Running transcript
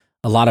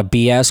a lot of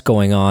BS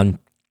going on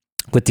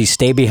with these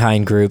stay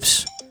behind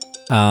groups,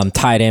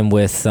 tied in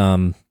with,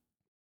 Solomon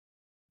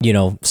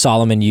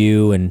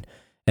Yu and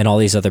all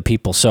these other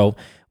people. So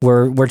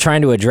we're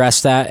trying to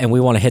address that, and we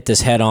want to hit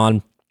this head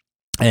on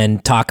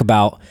and talk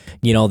about,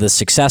 the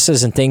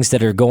successes and things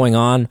that are going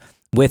on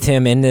with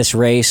him in this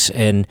race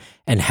and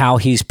how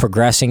he's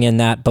progressing in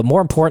that. But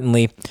more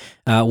importantly,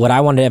 what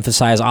I wanted to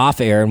emphasize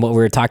off air and what we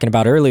were talking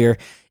about earlier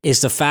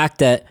is the fact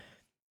that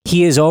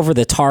he is over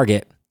the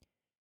target.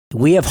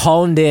 We have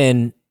honed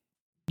in,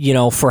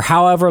 for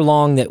however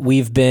long that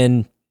we've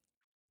been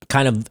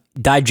kind of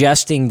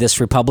digesting this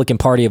Republican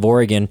Party of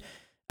Oregon,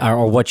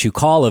 or what you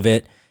call of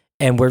it,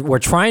 and we're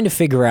trying to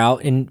figure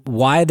out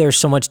why there's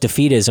so much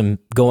defeatism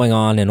going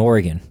on in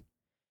Oregon.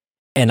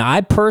 And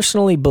I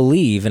personally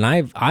believe, and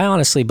I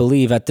honestly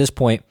believe at this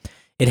point,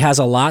 it has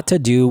a lot to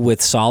do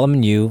with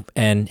Solomon Yu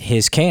and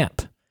his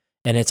camp.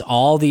 And it's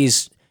all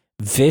these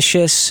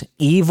vicious,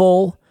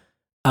 evil,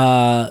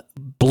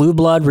 blue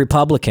blood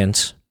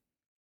Republicans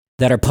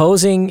that are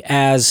posing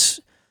as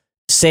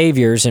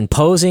saviors and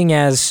posing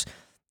as,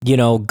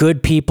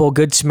 good people,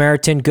 good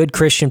Samaritan, good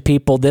Christian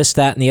people, this,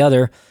 that, and the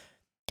other.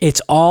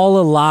 It's all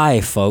a lie,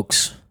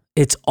 folks.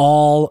 It's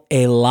all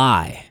a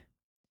lie.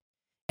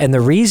 And the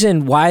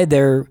reason why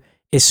there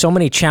is so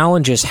many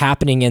challenges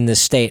happening in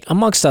this state,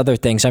 amongst other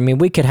things, I mean,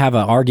 we could have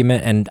an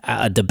argument and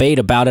a debate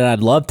about it. I'd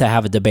love to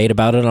have a debate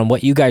about it on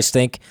what you guys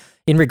think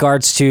in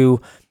regards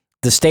to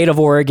the state of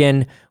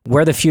Oregon,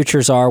 where the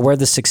futures are, where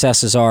the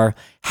successes are.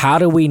 How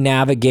do we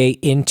navigate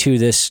into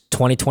this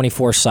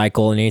 2024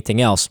 cycle and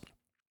anything else?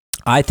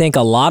 I think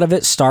a lot of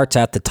it starts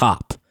at the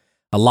top.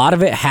 A lot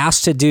of it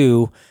has to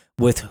do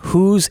with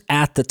who's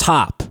at the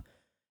top.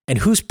 And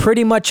who's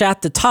pretty much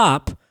at the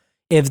top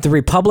if the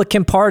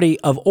Republican Party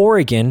of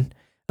Oregon,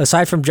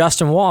 aside from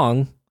Justin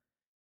Wong,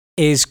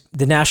 is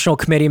the National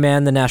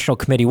Committeeman, the National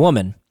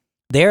Committeewoman.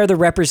 They're the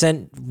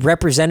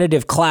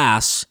representative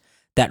class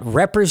that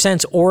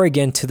represents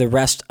Oregon to the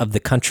rest of the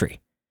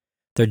country.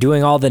 They're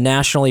doing all the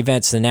national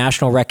events, the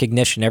national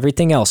recognition,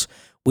 everything else.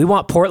 We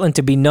want Portland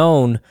to be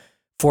known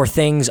for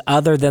things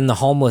other than the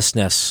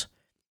homelessness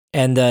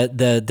and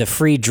the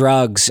free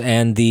drugs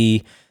and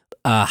the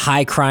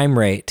high crime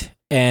rate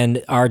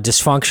and our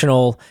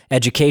dysfunctional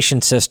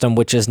education system,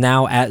 which is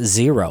now at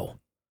 0.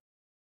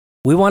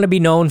 We want to be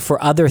known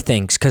for other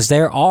things because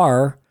there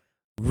are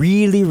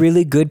really,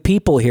 really good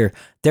people here.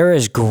 There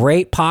is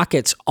great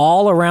pockets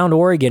all around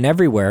Oregon,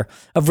 everywhere,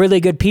 of really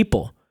good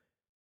people.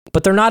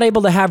 But they're not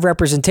able to have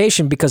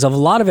representation because of a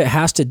lot of it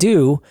has to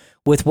do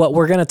with what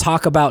we're going to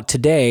talk about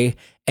today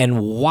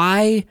and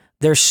why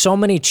there's so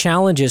many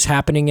challenges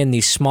happening in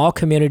these small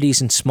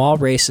communities and small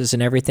races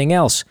and everything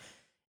else.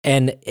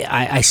 And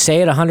I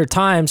say it 100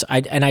 times,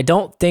 I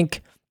don't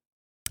think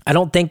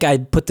I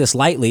put this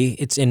lightly.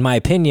 It's, in my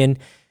opinion,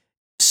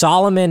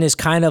 Solomon is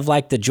kind of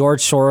like the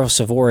George Soros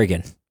of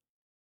Oregon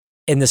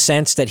in the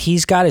sense that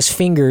he's got his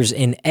fingers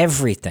in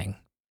everything.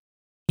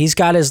 He's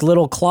got his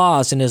little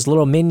claws and his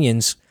little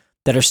minions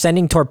that are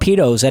sending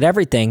torpedoes at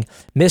everything,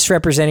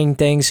 misrepresenting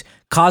things,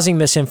 causing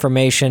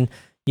misinformation,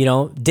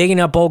 digging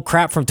up old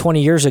crap from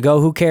 20 years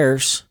ago. Who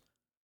cares?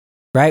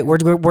 Right?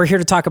 We're here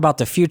to talk about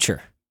the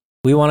future.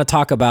 We want to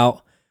talk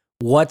about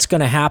what's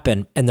going to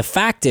happen. And the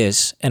fact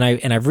is, and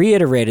I've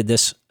reiterated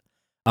this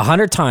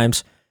 100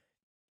 times,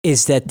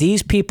 is that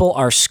these people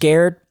are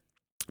scared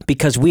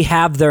because we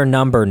have their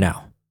number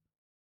now.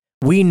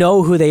 We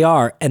know who they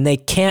are, and they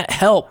can't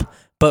help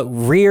but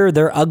rear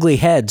their ugly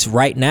heads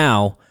right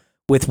now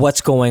with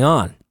what's going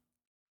on.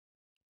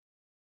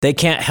 They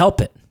can't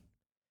help it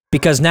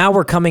because now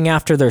we're coming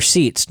after their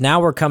seats. Now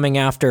we're coming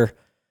after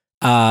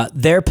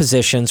their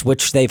positions,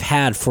 which they've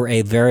had for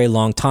a very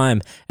long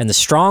time, and the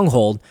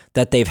stronghold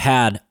that they've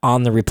had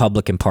on the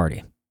Republican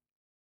Party.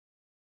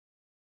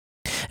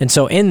 And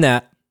so in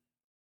that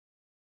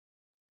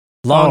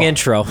long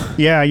intro.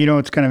 Yeah,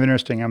 it's kind of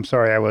interesting. I'm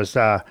sorry. I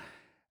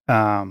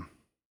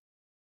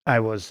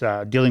was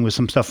dealing with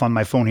some stuff on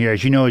my phone here.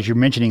 As you know, as you're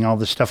mentioning all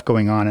this stuff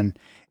going on, and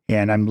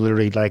I'm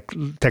literally like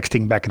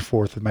texting back and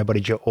forth with my buddy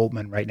Joe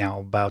Altman right now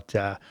about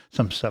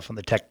some stuff on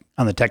the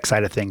tech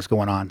side of things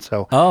going on.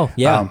 So,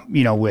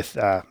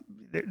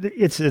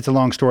 it's a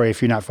long story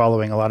if you're not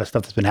following a lot of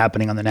stuff that's been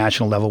happening on the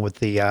national level with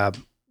the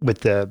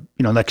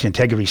election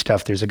integrity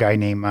stuff. There's a guy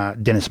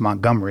named Dennis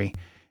Montgomery,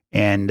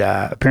 and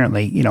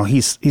apparently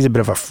he's a bit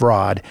of a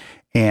fraud.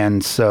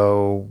 And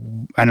so,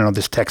 I don't know,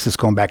 this text is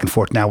going back and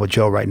forth now with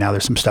Joe right now.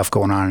 There's some stuff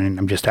going on, and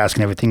I'm just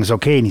asking if everything's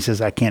okay. And he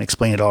says, I can't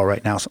explain it all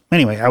right now. So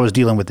anyway, I was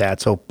dealing with that.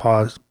 So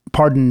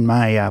pardon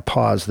my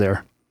pause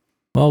there.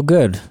 Well,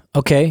 good.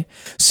 Okay.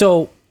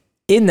 So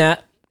in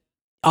that,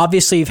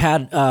 obviously you've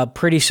had a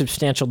pretty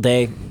substantial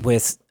day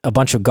with a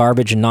bunch of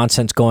garbage and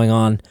nonsense going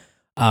on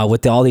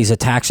with all these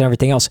attacks and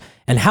everything else.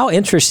 And how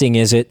interesting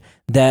is it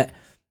that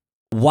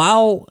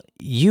while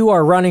you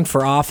are running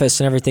for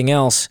office and everything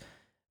else,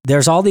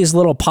 there's all these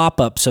little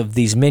pop-ups of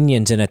these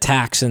minions and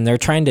attacks, and they're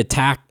trying to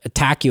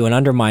attack you and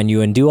undermine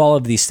you and do all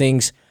of these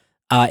things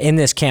in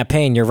this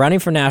campaign. You're running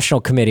for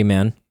National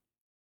Committeeman.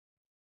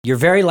 You're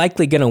very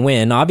likely going to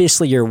win.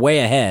 Obviously, you're way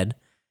ahead.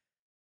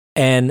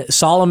 And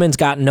Solomon's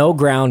got no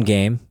ground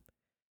game.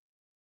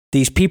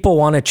 These people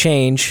want to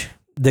change.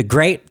 The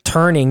great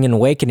turning and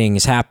awakening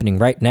is happening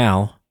right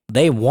now.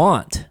 They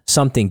want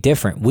something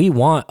different. We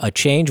want a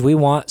change. We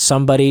want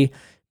somebody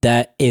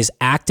that is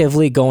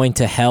actively going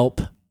to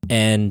help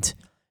and,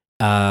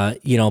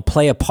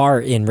 play a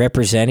part in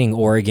representing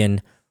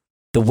Oregon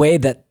the way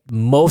that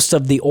most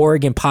of the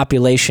Oregon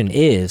population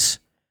is.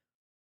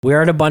 We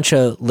aren't a bunch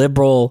of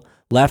liberal,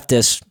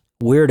 leftist,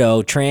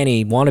 weirdo,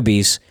 tranny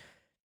wannabes.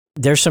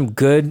 There's some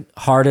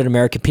good-hearted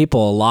American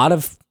people. A lot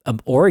of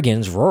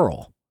Oregon's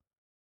rural.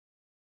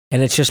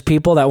 And it's just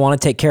people that want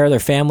to take care of their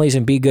families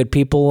and be good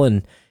people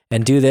and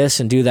do this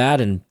and do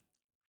that. And,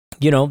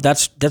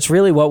 that's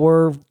really what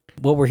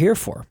we're here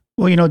for.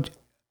 Well,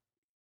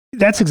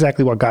 that's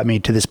exactly what got me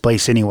to this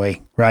place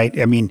anyway, right?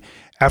 I mean,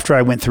 after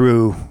I went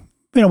through,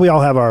 we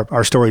all have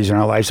our stories in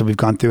our lives that we've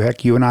gone through.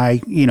 Heck, you and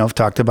I, have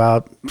talked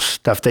about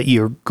stuff that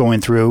you're going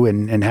through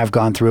and have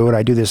gone through it.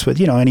 I do this with,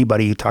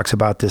 anybody who talks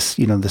about this,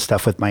 the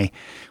stuff with my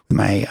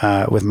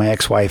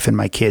ex-wife and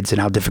my kids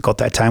and how difficult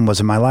that time was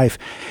in my life.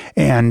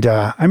 And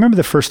I remember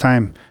the first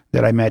time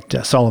that I met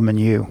Solomon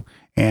Yu,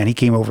 and he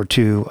came over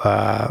to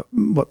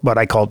what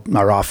I called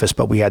our office,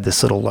 but we had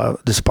this little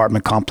this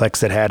apartment complex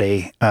that had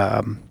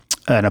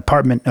an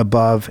apartment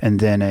above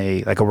and then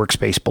a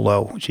workspace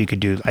below, so you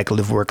could do like a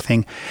live work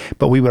thing.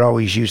 But we would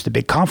always use the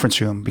big conference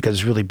room because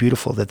it's really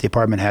beautiful that the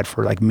apartment had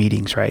for like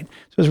meetings, right?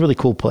 So it was a really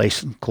cool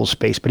place, cool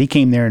space. But he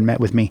came there and met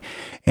with me,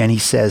 and he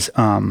says,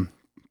 and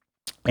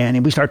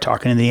we started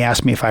talking, and he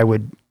asked me if I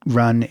would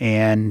run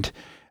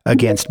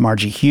against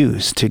Margie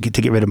Hughes to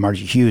get rid of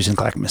Margie Hughes in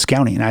Clackamas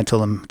County. And I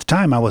told him at the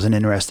time I wasn't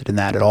interested in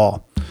that at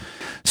all.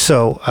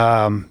 So,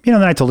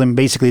 then I told him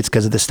basically it's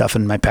because of the stuff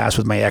in my past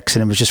with my ex,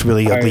 and it was just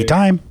really ugly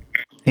time.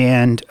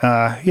 And,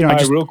 I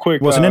just real quick,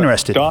 wasn't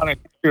interested. Don, I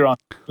think you're on.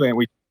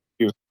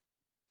 You.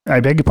 I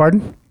beg your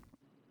pardon?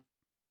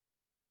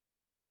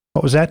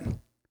 What was that?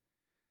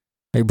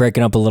 Are you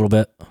breaking up a little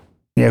bit?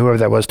 Yeah, whoever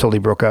that was totally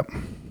broke up.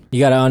 You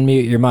got to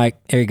unmute your mic.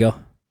 There you go.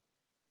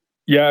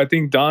 Yeah, I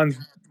think Don's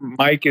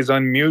mic is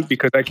on mute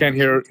because I can't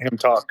hear him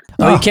talk.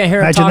 Oh, you can't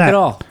hear him talk at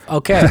all.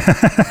 Okay.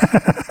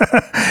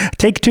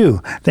 Take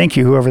two. Thank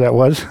you, whoever that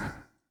was.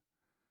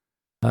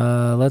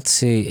 Let's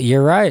see.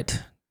 You're right.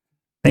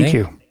 Thank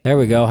you. There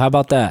we go. How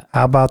about that?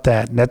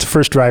 That's the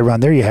first dry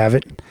run. There you have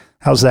it.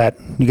 How's that?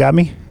 You got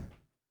me?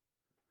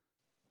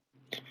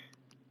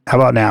 How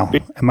about now?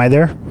 Am I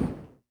there?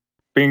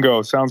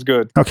 Bingo. Sounds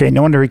good. Okay.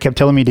 No wonder he kept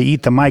telling me to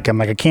eat the mic. I'm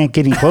like, I can't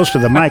get any close to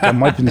the mic. I'm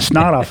wiping the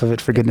snot off of it,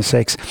 for goodness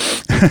sakes.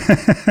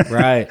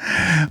 Right.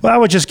 Well, I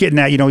was just getting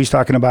at, he's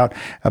talking about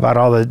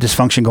all the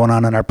dysfunction going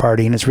on in our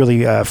party, and it's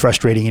really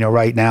frustrating.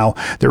 Right now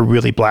they're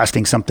really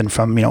blasting something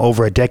from,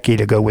 over a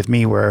decade ago with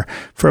me, where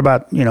for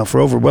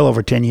well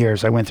over 10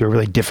 years, I went through a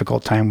really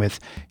difficult time with,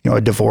 a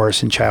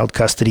divorce and child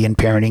custody and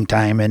parenting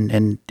time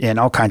and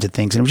all kinds of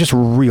things. And it was just a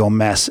real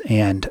mess.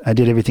 And I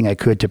did everything I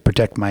could to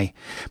protect my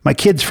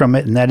kids from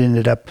it. And that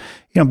ended up,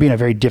 being a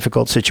very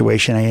difficult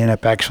situation. I ended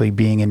up actually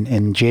being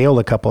in jail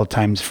a couple of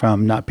times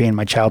from not paying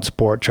my child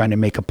support, trying to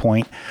make a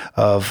point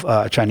of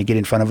trying to get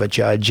in front of a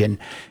judge. And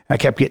I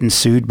kept getting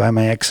sued by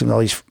my ex and all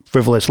these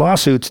frivolous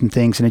lawsuits and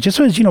things. And it just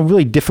was,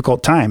 really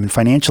difficult time. And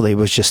financially, it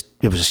was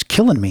just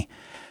killing me.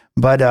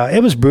 But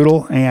it was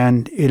brutal.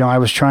 And, I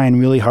was trying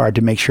really hard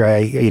to make sure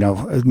I,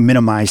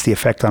 minimize the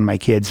effect on my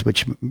kids,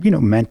 which,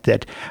 meant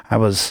that I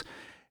was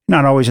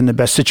not always in the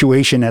best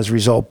situation as a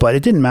result, but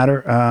it didn't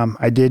matter.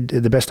 I did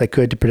the best I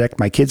could to protect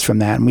my kids from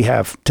that. And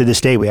to this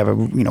day, we have a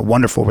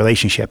wonderful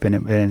relationship,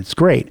 and it's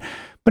great.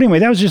 But anyway,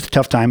 that was just a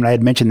tough time. And I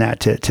had mentioned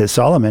that to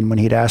Solomon when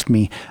he'd asked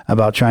me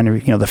about trying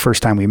to, the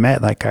first time we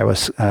met, like I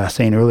was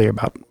saying earlier,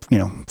 about,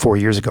 4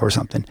 years ago or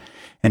something.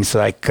 And it's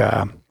like,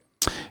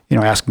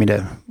 asked me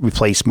to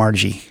replace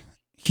Margie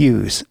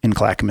Hughes in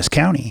Clackamas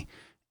County.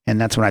 And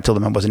that's when I told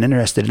him I wasn't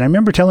interested. And I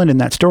remember telling him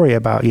that story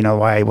about,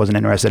 why I wasn't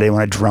interested. I didn't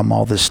want to drum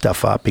all this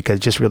stuff up because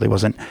it just really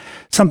wasn't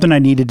something I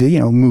needed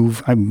to,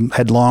 move. I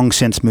had long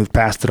since moved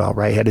past it all,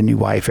 right? I had a new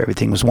wife.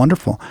 Everything was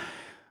wonderful.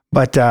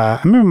 But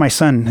I remember my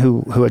son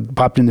who had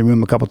popped in the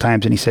room a couple of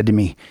times, and he said to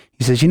me,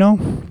 he says,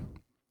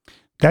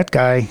 that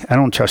guy, I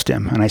don't trust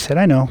him. And I said,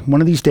 I know.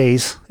 One of these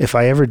days, if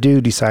I ever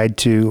do decide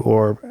to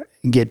or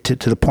get to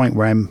the point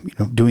where I'm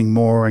doing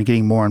more and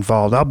getting more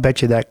involved, I'll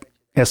bet you that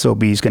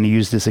SOB is going to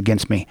use this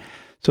against me.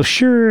 So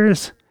sure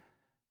as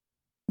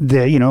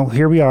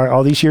here we are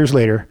all these years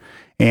later.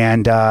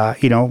 And,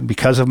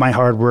 because of my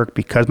hard work,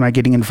 because of my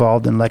getting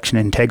involved in election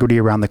integrity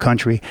around the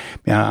country,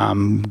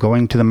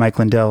 going to the Mike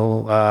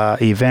Lindell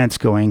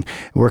events,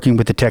 working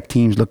with the tech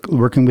teams,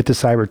 working with the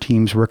cyber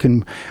teams,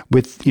 working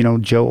with,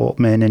 Joe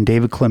Altman and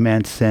David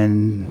Clements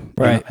and,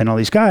 right. And all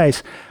these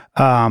guys.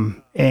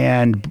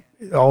 And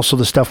also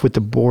the stuff with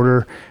the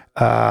border,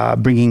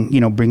 bringing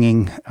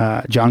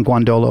John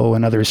Guandolo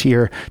and others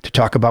here to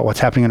talk about what's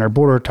happening on our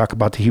border, talk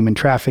about the human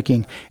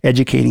trafficking,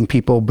 educating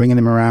people, bringing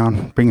them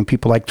around, bringing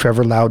people like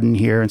Trevor Loudon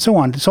here and so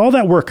on. So all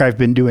that work I've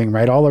been doing,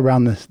 right, all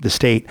around the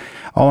state,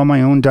 all on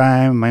my own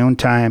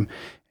time,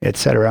 et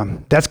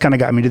cetera. That's kind of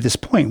got me to this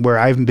point where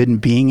I've been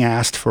being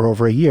asked for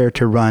over a year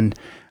to run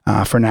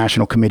for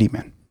national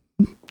committeemen.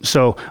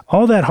 So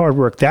all that hard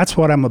work, that's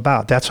what I'm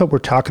about. That's what we're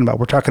talking about.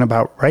 We're talking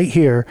about right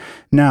here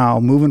now,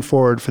 moving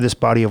forward for this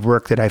body of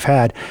work that I've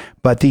had.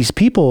 But these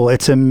people,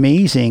 it's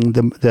amazing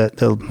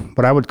the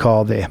what I would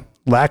call the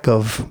lack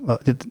of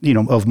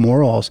of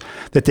morals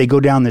that they go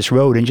down this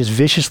road and just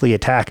viciously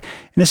attack,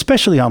 and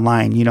especially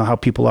online. You know how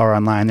people are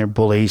online; they're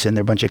bullies and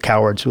they're a bunch of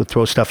cowards who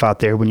throw stuff out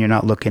there when you're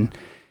not looking.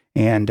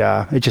 And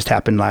it just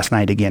happened last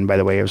night again. By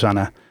the way, it was on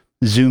a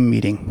Zoom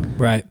meeting.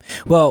 Right.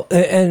 Well,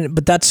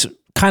 but that's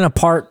kind of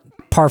par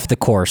for the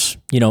course.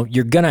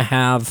 You're gonna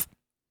have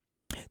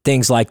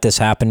things like this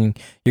happening.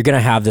 You're gonna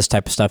have this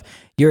type of stuff.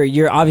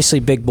 You're obviously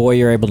big boy.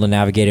 You're able to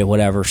navigate it,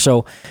 whatever.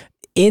 So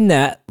in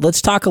that,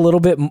 let's talk a little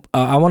bit.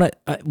 I want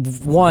to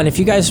one, if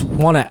you guys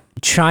want to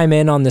chime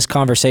in on this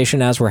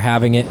conversation as we're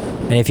having it,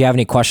 and if you have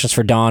any questions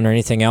for Don or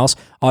anything else,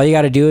 all you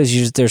got to do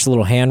is there's a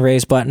little hand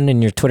raise button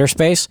in your Twitter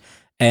space,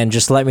 and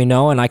just let me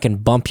know, and I can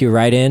bump you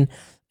right in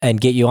and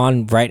get you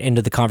on right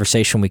into the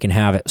conversation. We can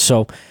have it.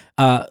 So,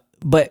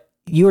 but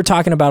you were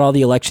talking about all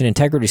the election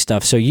integrity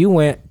stuff. So you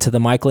went to the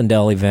Mike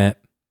Lindell event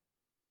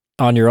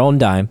on your own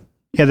dime.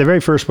 Yeah, the very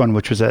first one,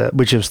 which was the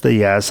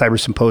cyber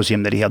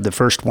symposium that he held, the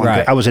first one.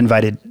 Right. I was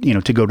invited,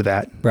 to go to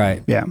that.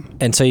 Right. Yeah.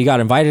 And so you got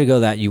invited to go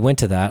to that. You went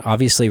to that,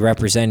 obviously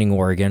representing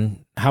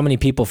Oregon. How many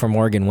people from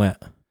Oregon went?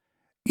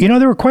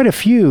 There were quite a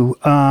few.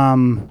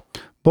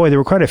 There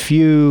were quite a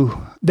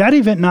few. That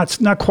event,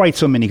 not quite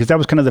so many, because that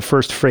was kind of the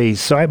first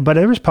phase. But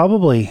there was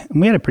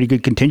we had a pretty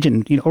good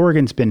contingent.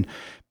 Oregon's been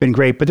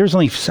great, but there's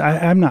only,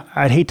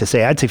 I'd hate to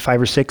say, I'd say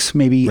 5 or 6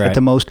 maybe right. at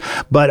the most.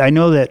 But I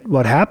know that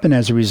what happened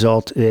as a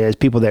result is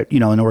people that,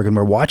 in Oregon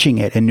were watching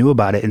it and knew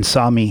about it and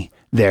saw me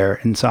there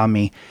and saw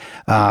me,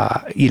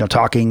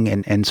 talking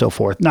and so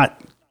forth.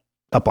 Not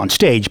up on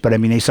stage, but I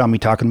mean, they saw me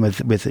talking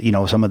with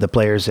some of the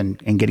players and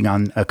getting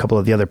on a couple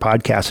of the other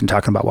podcasts and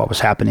talking about what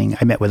was happening.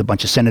 I met with a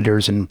bunch of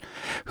senators and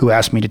who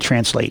asked me to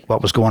translate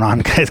what was going on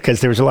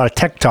because there was a lot of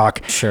tech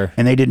talk. Sure.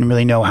 And they didn't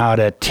really know how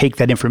to take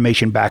that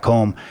information back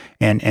home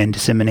and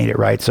disseminate it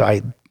right.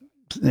 So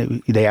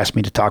they asked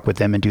me to talk with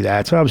them and do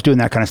that. So I was doing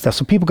that kind of stuff.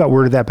 So people got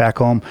word of that back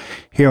home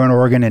here in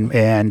Oregon.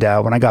 And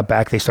when I got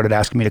back, they started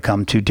asking me to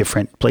come to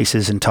different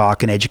places and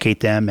talk and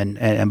educate them and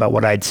about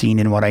what I'd seen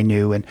and what I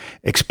knew and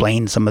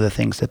explain some of the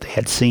things that they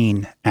had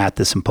seen at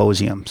the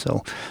symposium.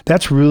 So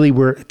that's really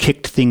where it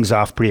kicked things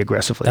off pretty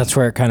aggressively. That's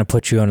where it kind of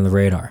puts you on the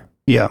radar.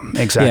 Yeah,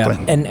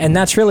 exactly. Yeah. And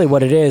that's really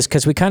what it is.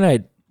 Cause we kind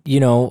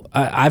of,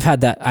 I've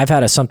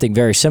had something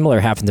very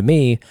similar happen to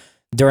me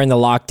during the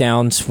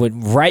lockdowns.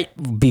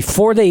 Right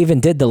before they even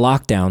did the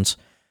lockdowns,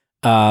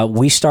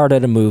 we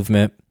started a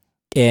movement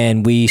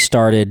and we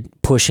started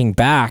pushing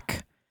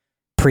back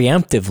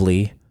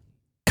preemptively,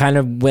 kind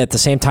of at the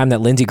same time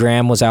that Lindsey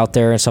Graham was out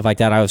there and stuff like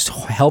that. I was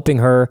helping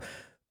her.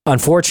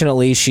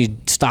 Unfortunately, she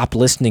stopped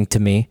listening to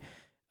me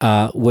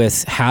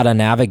with how to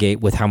navigate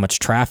with how much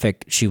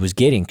traffic she was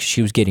getting.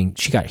 She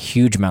got a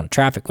huge amount of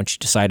traffic when she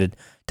decided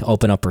to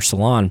open up her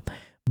salon.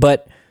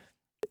 But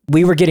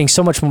we were getting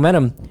so much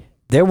momentum.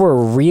 There were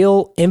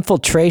real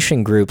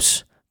infiltration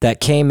groups that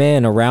came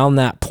in around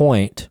that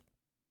point,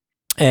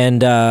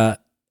 and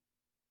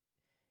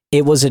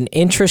it was an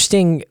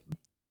interesting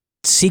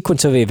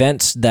sequence of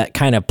events that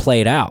kind of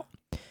played out.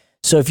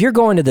 So if you're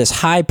going to this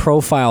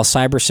high-profile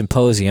cyber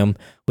symposium,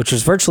 which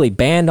was virtually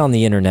banned on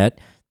the internet,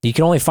 you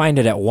can only find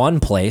it at one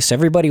place.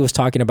 Everybody was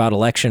talking about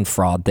election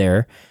fraud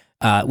there,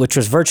 which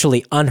was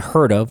virtually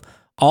unheard of.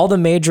 All the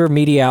major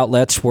media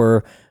outlets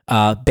were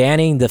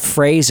banning the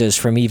phrases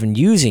from even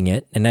using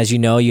it. And as you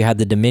know, you had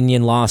the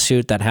Dominion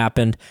lawsuit that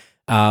happened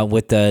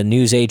with the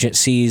news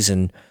agencies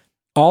and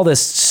all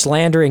this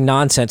slandering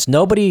nonsense.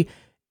 Nobody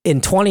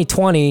in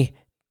 2020,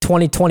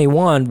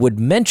 2021 would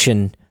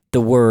mention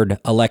the word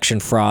election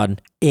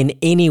fraud in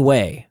any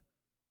way,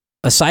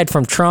 aside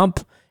from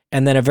Trump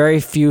and then a very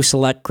few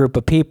select group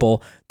of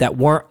people that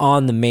weren't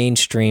on the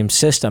mainstream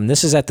system.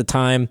 This is at the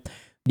time,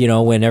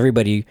 when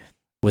everybody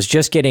was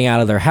just getting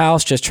out of their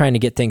house, just trying to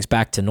get things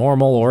back to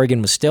normal.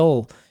 Oregon was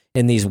still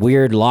in these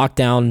weird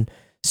lockdown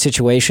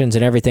situations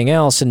and everything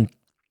else.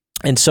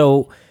 And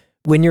so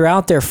when you're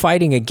out there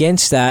fighting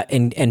against that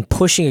and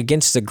pushing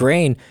against the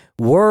grain,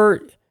 we're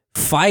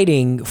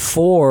fighting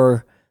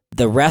for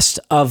the rest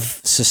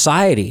of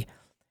society.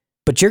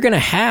 But you're going to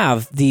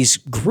have these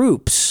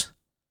groups.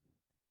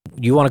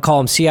 You want to call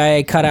them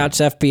CIA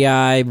cutouts,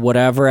 FBI,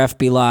 whatever,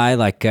 FBI,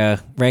 like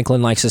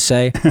Ranklin likes to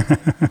say.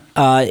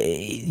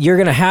 You're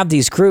going to have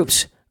these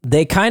groups.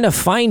 They kind of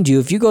find you.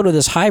 If you go to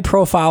this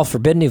high-profile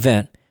forbidden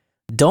event,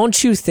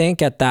 don't you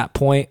think at that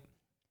point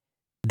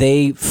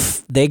they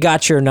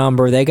got your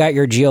number, they got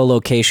your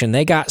geolocation,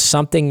 they got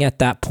something at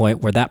that point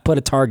where that put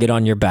a target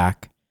on your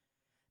back.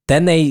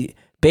 Then they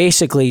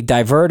basically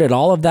diverted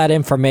all of that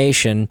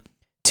information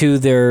to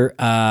their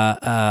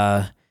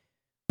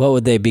what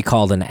would they be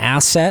called, an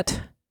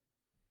asset?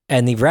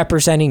 And the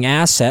representing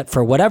asset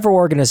for whatever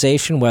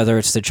organization, whether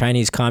it's the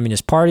Chinese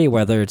Communist Party,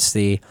 whether it's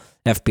the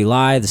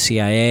FBI, the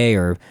CIA,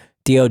 or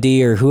DOD,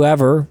 or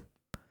whoever,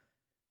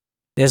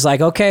 is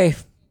like, okay,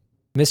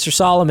 Mr.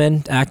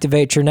 Solomon,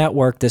 activate your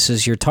network. This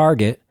is your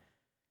target.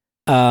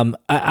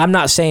 I'm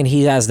not saying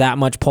he has that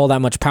much pull,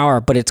 that much power,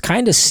 but it's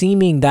kind of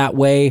seeming that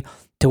way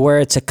to where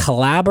it's a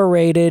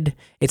collaborated,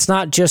 it's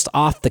not just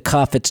off the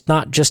cuff, it's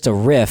not just a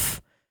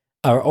riff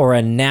or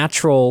a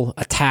natural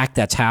attack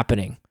that's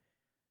happening.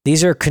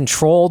 These are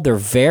controlled, they're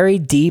very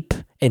deep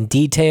and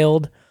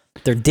detailed.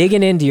 They're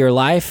digging into your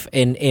life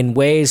in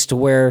ways to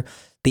where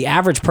the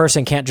average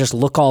person can't just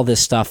look all this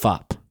stuff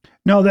up.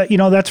 No,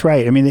 that's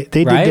right. I mean,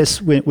 they Right? did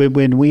this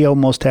when we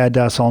almost had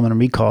Solomon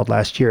recalled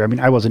last year. I mean,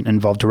 I wasn't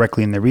involved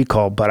directly in the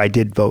recall, but I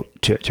did vote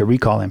to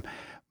recall him.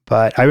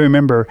 But I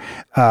remember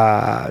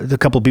the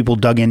couple of people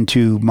dug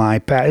into my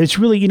past. It's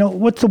really,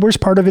 what's the worst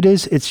part of it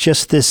is? It's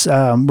just this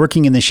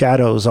working in the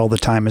shadows all the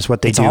time is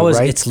what they do,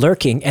 right? It's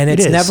lurking, and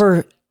it's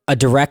never a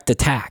direct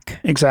attack.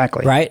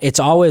 Exactly. Right? It's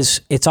always,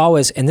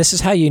 and this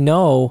is how you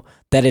know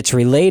that it's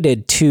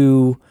related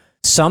to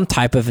some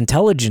type of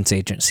intelligence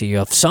agency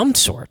of some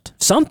sort,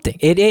 something.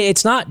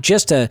 It's not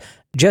just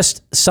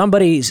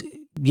somebody's,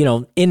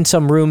 in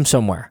some room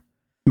somewhere,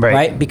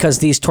 right? Because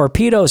these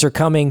torpedoes are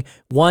coming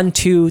 1,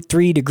 2,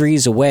 3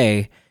 degrees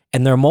away,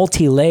 and they're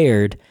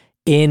multi-layered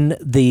in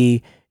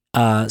the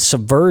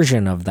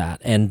subversion of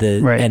that and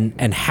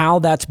and how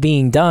that's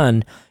being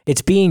done.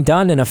 It's being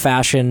done in a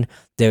fashion.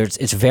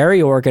 It's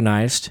very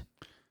organized.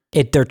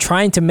 They're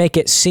trying to make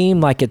it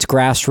seem like it's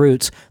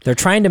grassroots. They're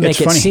trying to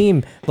make it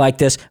seem like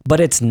this,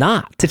 but it's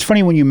not. It's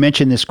funny when you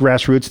mention this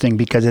grassroots thing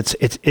because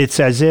it's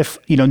as if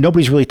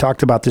nobody's really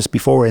talked about this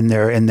before in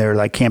their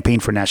like campaign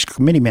for national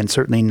committeeman.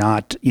 Certainly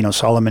not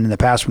Solomon in the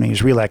past when he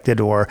was reelected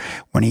or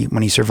when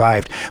he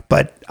survived.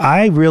 But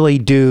I really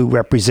do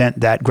represent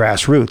that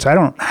grassroots. I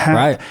don't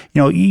have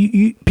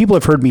people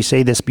have heard me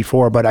say this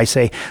before, but I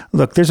say,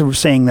 look, there's a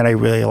saying that I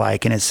really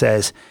like, and it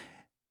says,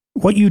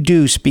 "What you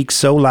do speaks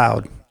so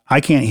loud, I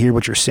can't hear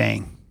what you're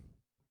saying,"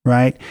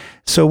 right?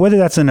 So whether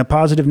that's in a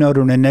positive note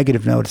or in a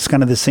negative note, it's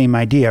kind of the same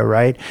idea,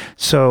 right?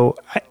 So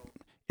I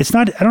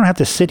don't have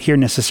to sit here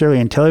necessarily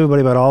and tell everybody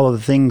about all of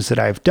the things that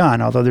I've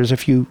done, although there's a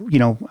few,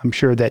 I'm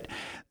sure that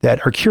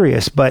are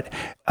curious, but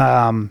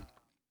I'm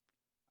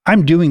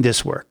doing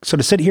this work. So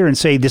to sit here and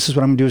say, this is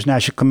what I'm going to do as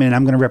national committee,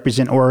 I'm going to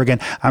represent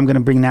Oregon, I'm going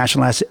to bring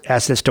national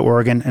assets to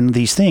Oregon and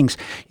these things,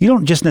 you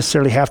don't just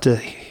necessarily have to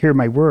hear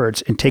my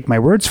words and take my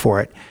words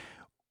for it.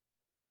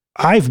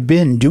 I've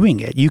been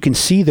doing it. You can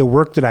see the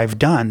work that I've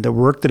done, the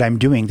work that I'm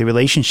doing, the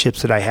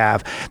relationships that I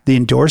have, the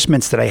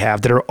endorsements that I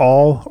have that are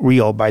all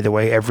real, by the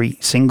way. Every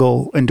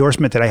single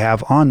endorsement that I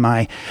have on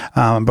my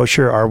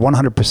brochure are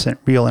 100%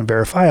 real and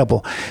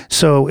verifiable.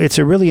 So it's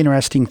a really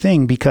interesting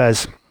thing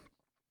because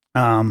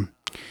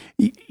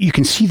you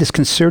can see this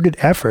concerted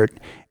effort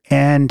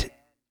and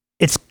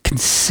it's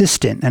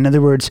consistent. In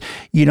other words,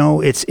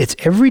 it's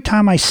every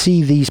time I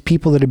see these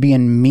people that are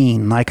being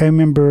mean, like I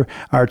remember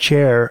our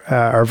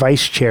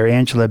vice chair,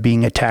 Angela,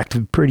 being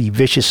attacked pretty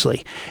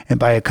viciously and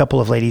by a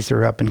couple of ladies that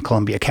are up in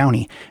Columbia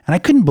County. And I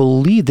couldn't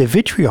believe the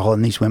vitriol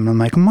in these women. I'm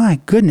like,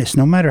 my goodness,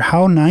 no matter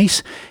how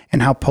nice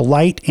and how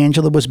polite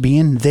Angela was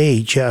being,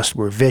 they just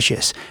were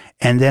vicious.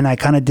 And then I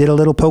kind of did a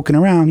little poking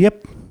around.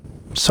 Yep,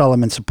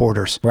 Solomon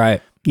supporters.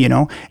 Right.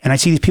 And I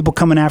see these people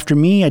coming after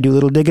me. I do a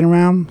little digging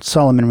around.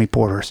 Solomon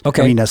reporters.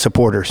 Okay.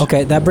 Supporters.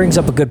 Okay, that brings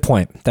up a good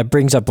point. That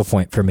brings up a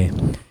point for me.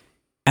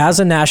 As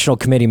a national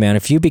committee man,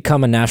 if you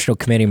become a national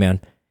committee man,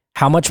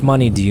 how much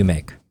money do you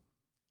make?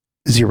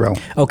 Zero.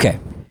 Okay,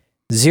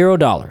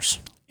 $0.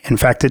 In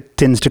fact, it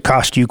tends to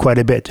cost you quite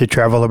a bit to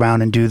travel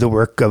around and do the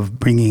work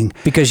of bringing.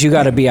 Because you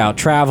got to be out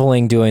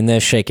traveling, doing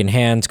this, shaking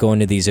hands, going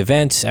to these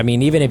events. I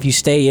mean, even if you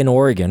stay in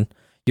Oregon,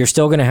 you're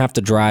still going to have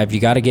to drive. You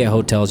got to get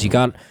hotels.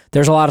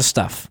 There's a lot of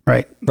stuff.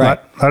 Right. A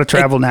lot of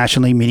travel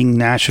nationally, meeting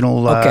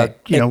national,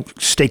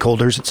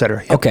 stakeholders, et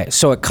cetera. Yep. Okay.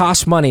 So it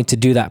costs money to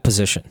do that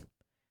position.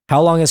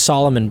 How long has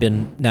Solomon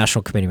been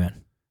national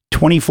committeeman?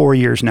 24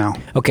 years now.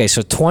 Okay.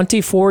 So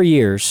 24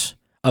 years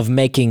of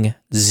making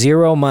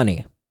zero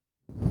money.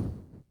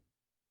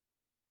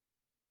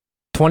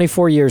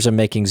 24 years of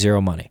making zero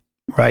money.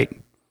 Right.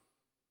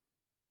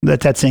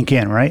 Let that sink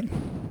in, right?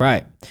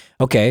 Right.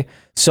 Okay.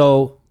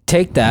 So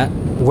take that.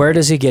 Where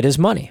does he get his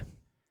money?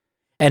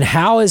 And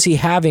how is he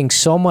having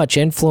so much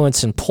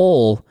influence and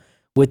pull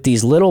with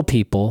these little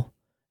people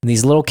and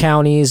these little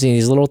counties and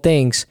these little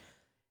things?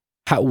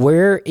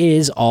 Where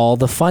is all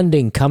the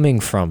funding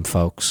coming from,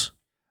 folks?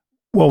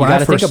 Well, you got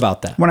to think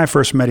about that. When I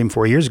first met him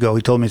 4 years ago,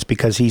 he told me it's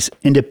because he's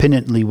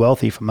independently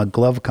wealthy from a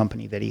glove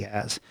company that he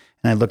has.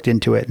 And I looked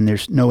into it, and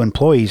there's no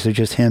employees. There's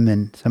just him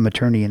and some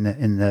attorney in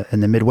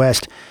the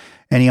Midwest.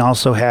 And he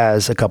also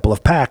has a couple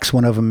of PACs.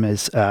 One of them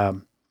is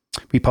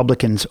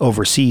Republicans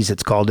Overseas,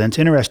 it's called. And it's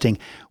interesting,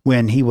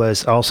 when he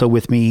was also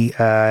with me, He's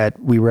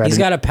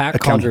got a PAC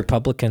called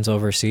Republicans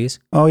Overseas.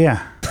 Oh,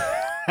 yeah.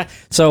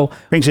 So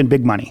brings in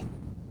big money.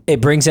 It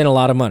brings in a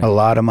lot of money. A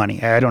lot of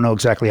money. I don't know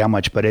exactly how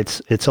much, but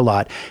it's a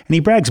lot. And he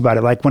brags about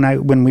it. Like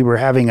when we were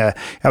having and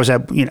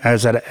I've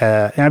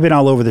been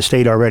all over the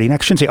state already. And I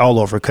shouldn't say all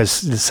over,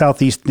 because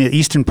the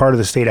eastern part of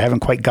the state, I haven't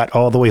quite got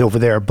all the way over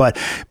there. But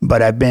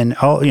I've been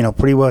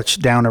pretty much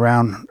down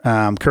around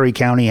Curry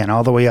County and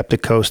all the way up the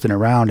coast and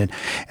around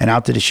and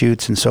out to the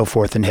Chutes and so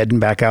forth, and heading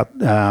back out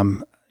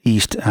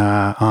East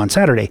on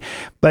Saturday.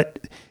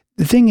 But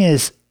the thing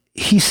is,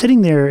 he's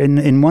sitting there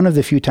in one of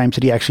the few times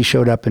that he actually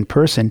showed up in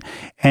person,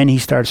 and he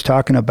starts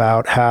talking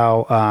about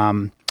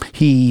how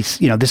he's,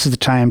 this is the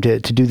time to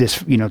do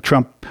this,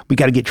 Trump, we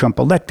got to get Trump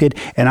elected.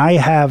 And I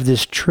have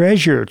this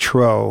treasure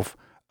trove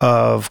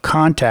of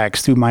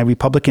contacts through my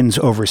Republicans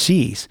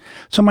overseas.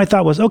 So my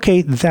thought was,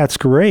 okay, that's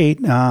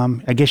great.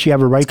 I guess you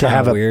have a right to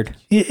have weird.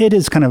 It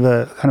is kind of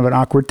an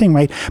awkward thing,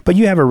 right? But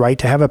you have a right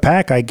to have a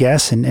PAC, I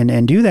guess,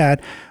 and do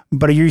that.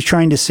 But are you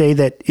trying to say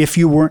that if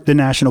you weren't the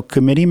national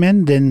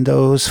committeeman, then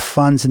those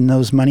funds and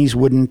those monies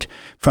wouldn't,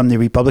 from the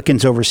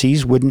Republicans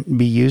overseas, wouldn't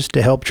be used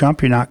to help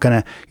Trump? You're not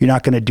gonna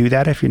do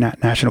that if you're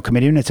not national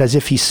committeeman. It's as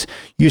if he's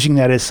using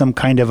that as some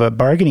kind of a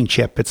bargaining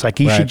chip. It's like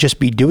you should just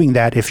be doing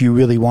that if you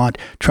really want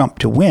Trump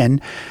to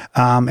win,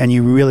 and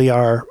you really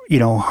are,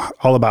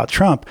 all about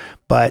Trump.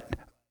 But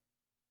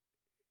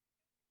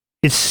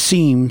it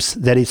seems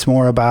that it's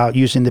more about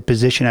using the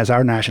position as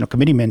our national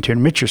committeeman to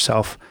enrich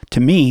yourself. To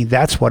me,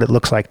 that's what it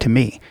looks like to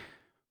me.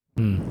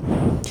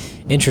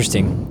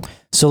 Interesting.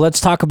 So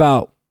let's talk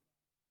about,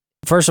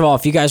 first of all,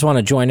 if you guys want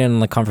to join in on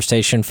the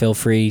conversation, feel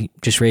free,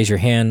 just raise your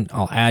hand.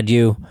 I'll add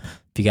you.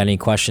 If you got any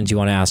questions you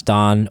want to ask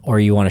Don, or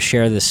you want to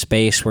share this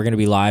space, we're going to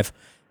be live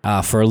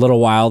for a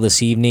little while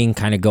this evening,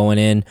 kind of going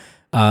in.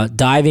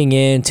 Diving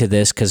into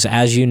this, because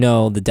as you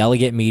know, the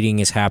delegate meeting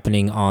is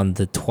happening on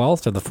the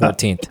 12th or the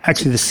 14th?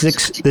 Actually, the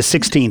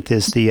 16th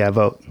is the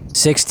vote.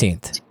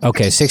 16th.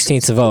 Okay,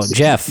 16th the vote.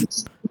 Jeff.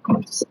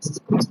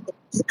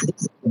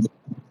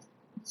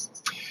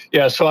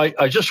 Yeah, so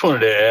I just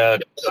wanted to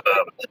add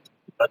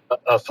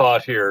a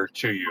thought here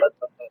to you.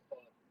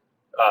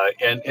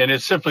 And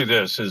it's simply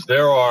this, is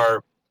there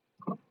are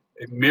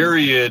a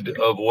myriad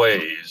of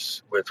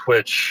ways with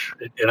which,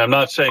 and I'm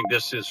not saying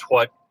this is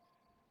what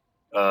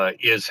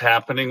is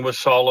happening with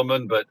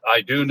Solomon, but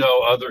I do know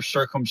other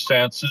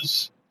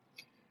circumstances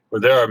where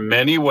there are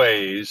many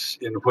ways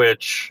in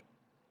which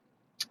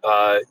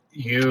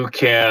you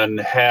can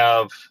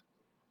have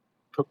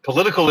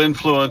political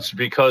influence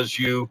because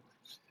you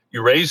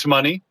raise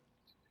money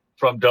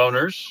from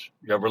donors,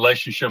 you have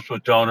relationships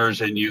with donors,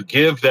 and you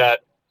give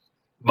that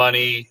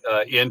money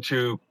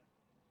into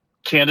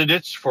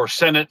candidates for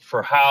Senate,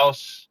 for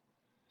House,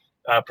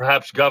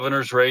 perhaps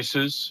governor's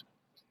races,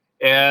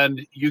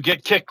 and you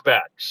get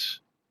kickbacks.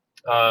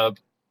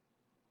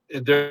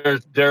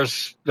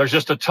 There's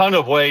just a ton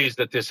of ways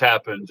that this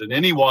happens, and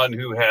anyone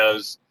who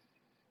has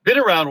been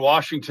around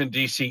Washington,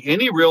 D.C.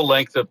 any real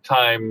length of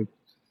time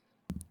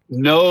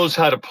knows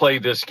how to play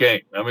this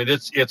game. I mean,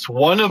 it's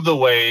one of the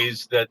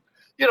ways that,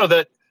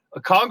 that a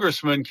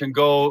congressman can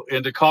go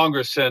into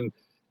Congress and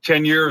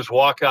 10 years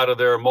walk out of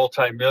there a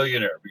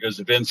multimillionaire because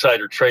of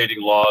insider trading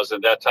laws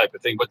and that type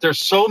of thing. But there's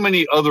so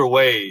many other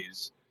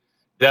ways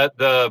that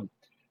the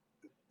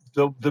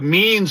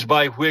means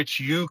by which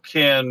you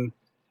can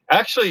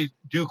actually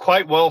do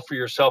quite well for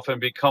yourself and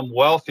become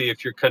wealthy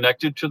if you're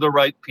connected to the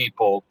right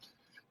people,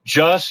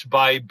 just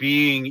by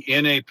being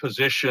in a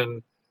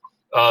position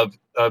of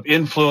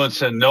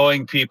influence and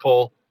knowing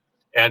people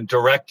and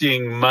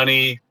directing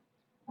money,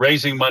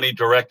 raising money,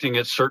 directing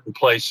at certain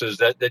places,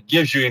 that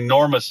gives you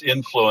enormous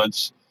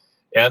influence.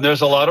 And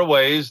there's a lot of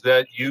ways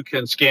that you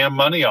can scam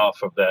money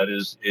off of that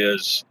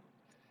is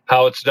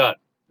how it's done.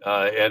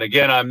 And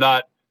again, I'm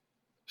not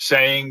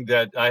saying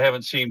that I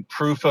haven't seen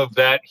proof of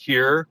that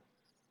here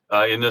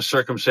in this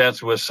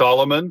circumstance with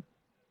Solomon,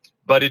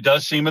 but it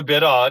does seem a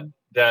bit odd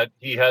that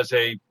he has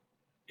a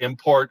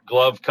import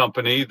glove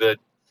company that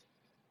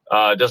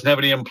doesn't have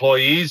any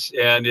employees,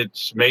 and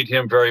it's made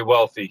him very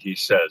wealthy, he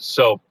says.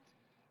 So,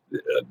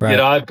 Right.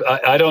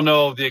 I don't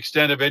know the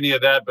extent of any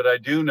of that, but I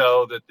do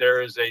know that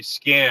there is a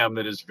scam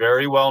that is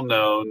very well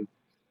known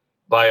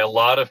by a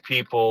lot of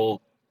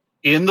people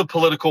in the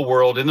political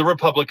world, in the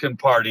Republican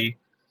Party,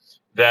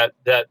 that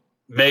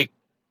make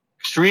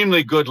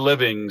extremely good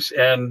livings,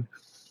 and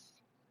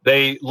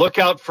they look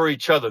out for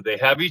each other. They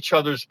have each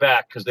other's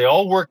back because they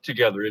all work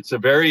together. It's a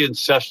very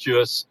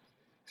incestuous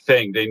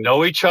thing. They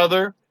know each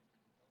other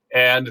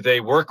and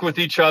they work with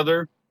each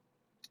other,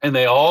 and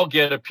they all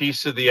get a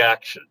piece of the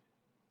action.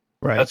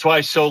 Right. That's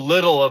why so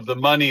little of the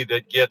money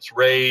that gets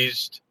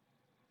raised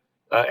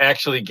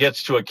actually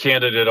gets to a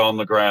candidate on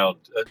the ground.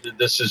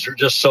 This is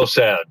just so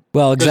sad.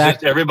 Well,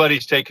 exactly.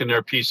 Everybody's taking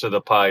their piece of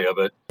the pie of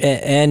it.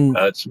 And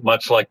it's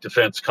much like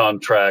defense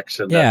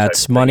contracts. And yeah,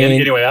 it's money.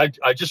 Anyway,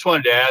 I just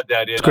wanted to add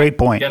that in. It's a great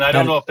point. And I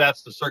don't know if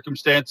that's the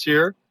circumstance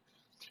here.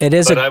 It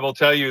is. But I will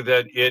tell you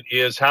that it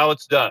is how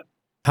it's done.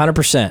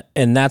 100%.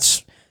 And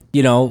that's,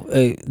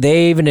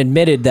 they even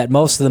admitted that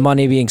most of the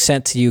money being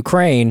sent to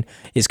Ukraine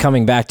is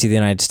coming back to the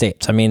United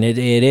States. I mean, it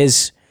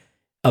is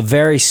a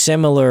very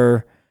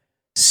similar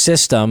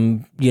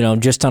system,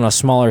 just on a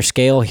smaller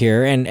scale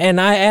here. And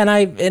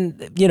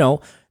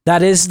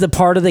that is the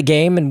part of the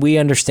game, and we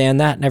understand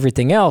that and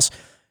everything else.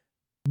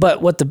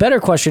 But what the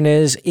better question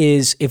is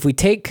if we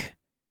take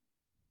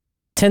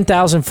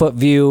 10,000 foot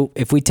view,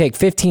 if we take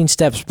 15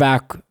 steps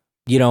back,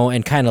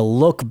 and kind of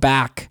look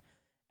back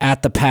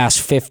at the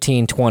past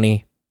 15,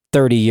 20,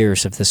 30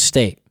 years of the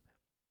state,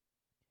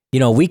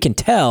 we can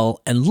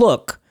tell and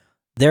look,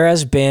 there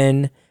has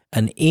been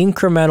an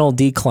incremental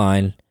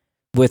decline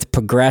with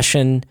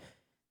progression.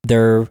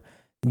 There,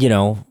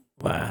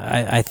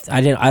 I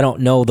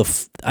don't know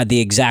the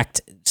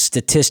exact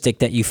statistic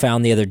that you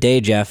found the other day,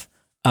 Jeff,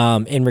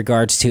 in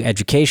regards to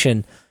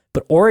education,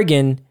 but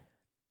Oregon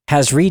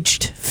has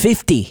reached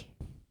 50.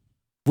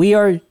 We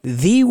are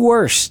the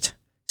worst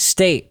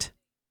state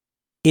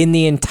in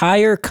the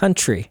entire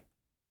country.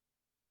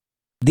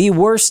 The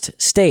worst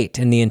state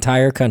in the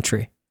entire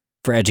country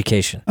for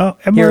education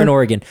here in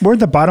Oregon. We're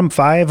the bottom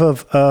 5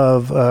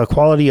 of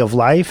quality of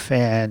life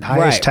and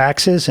highest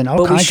taxes and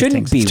all kinds of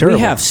things. But we shouldn't be. We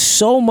have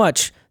so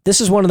much.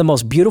 This is one of the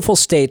most beautiful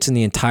states in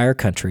the entire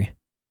country.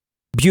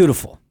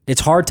 Beautiful.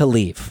 It's hard to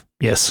leave.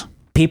 Yes.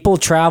 People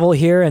travel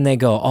here and they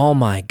go, oh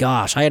my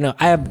gosh. I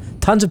have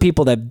tons of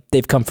people that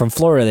they've come from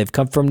Florida. They've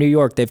come from New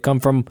York. They've come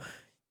from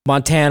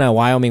Montana,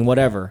 Wyoming,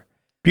 whatever.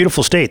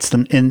 Beautiful states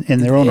in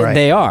their own right.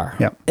 They are.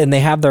 Yep. And they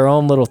have their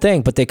own little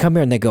thing, but they come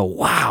here and they go,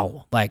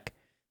 wow, like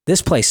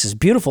this place is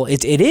beautiful.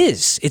 It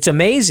is. It's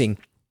amazing.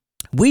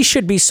 We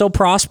should be so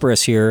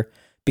prosperous here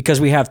because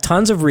we have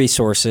tons of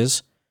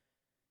resources.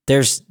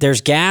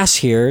 There's gas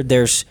here.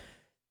 There's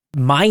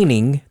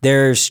mining.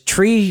 There's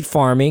tree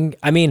farming.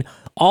 I mean,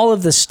 all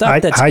of the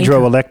stuff that's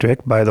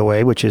hydroelectric, by the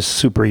way, which is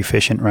super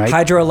efficient, right?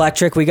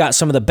 Hydroelectric. We got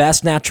some of the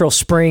best natural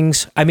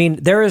springs. I mean,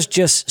 there is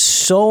just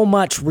so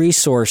much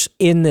resource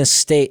in this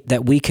state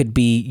that we could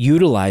be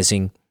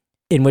utilizing,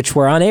 in which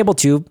we're unable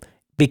to,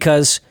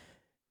 because,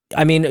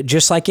 I mean,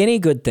 just like any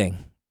good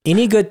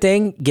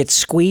thing gets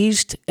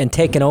squeezed and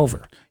taken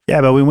over.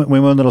 Yeah, but we went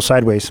a little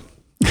sideways.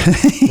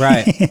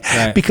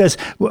 Right. Because,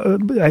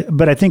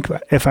 but I think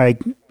if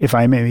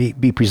I may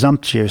be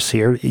presumptuous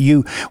here,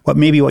 what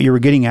you were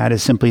getting at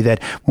is simply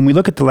that when we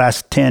look at the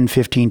last 10,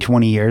 15,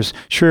 20 years,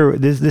 sure,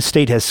 this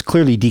state has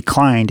clearly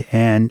declined,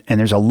 and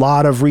there's a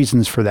lot of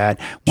reasons for that.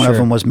 One of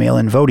them was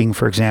mail-in voting,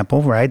 for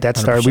example, right?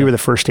 We were the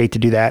first state to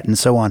do that, and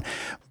so on.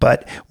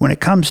 But when it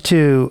comes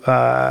to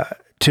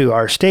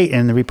our state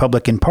and the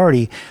Republican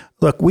Party,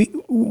 look,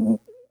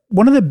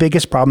 one of the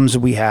biggest problems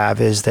that we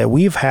have is that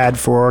we've had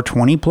for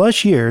 20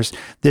 plus years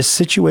this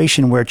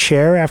situation where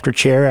chair after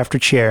chair after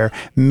chair,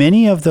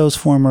 many of those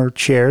former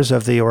chairs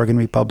of the Oregon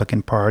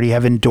Republican Party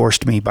have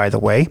endorsed me, by the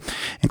way,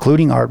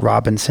 including Art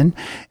Robinson.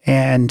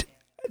 And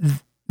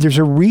there's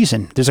a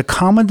reason. There's a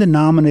common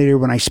denominator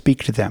when I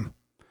speak to them.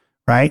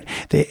 Right.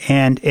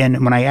 And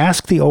when I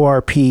ask the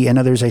ORP and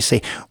others, I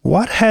say,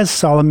 what has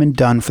Solomon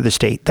done for the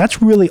state?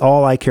 That's really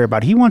all I care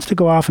about. He wants to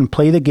go off and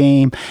play the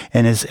game,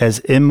 and as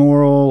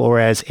immoral or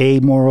as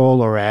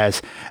amoral or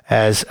as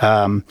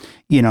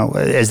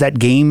that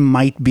game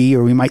might be,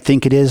 or we might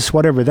think it is,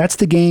 whatever. That's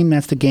the game.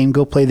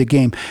 Go play the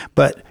game.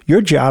 But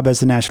your job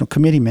as the national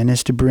committeeman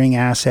is to bring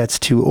assets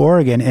to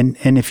Oregon.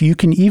 And if you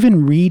can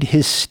even read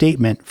his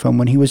statement from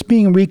when he was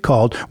being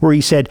recalled, where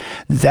he said,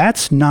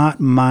 that's not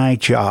my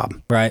job.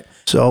 Right.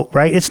 So,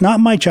 it's not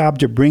my job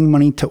to bring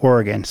money to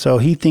Oregon. So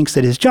he thinks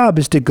that his job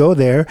is to go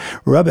there,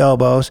 rub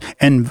elbows,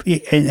 and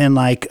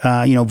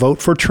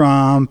vote for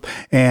Trump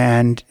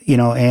and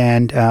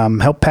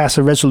help pass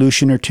a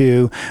resolution or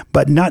two,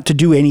 but not to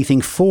do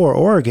anything for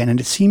Oregon. And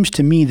it seems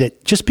to me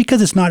that just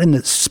because it's not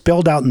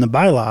spelled out in the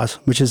bylaws,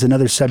 which is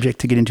another subject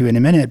to get into in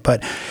a minute,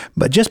 but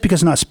just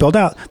because it's not spelled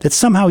out, that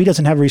somehow he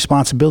doesn't have a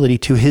responsibility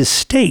to his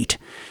state.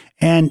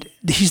 And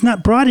he's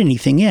not brought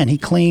anything in. He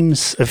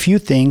claims a few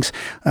things.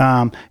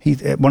 One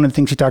of the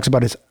things he talks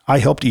about is, I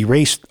helped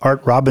erase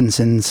Art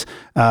Robinson's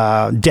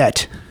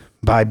debt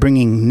by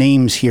bringing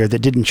names here that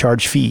didn't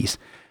charge fees.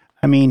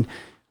 I mean,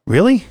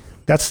 really?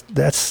 That's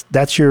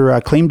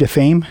your claim to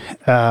fame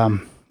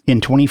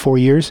in 24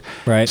 years?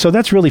 Right. So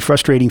that's really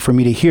frustrating for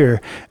me to hear.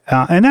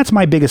 And that's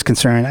my biggest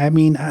concern. I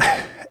mean,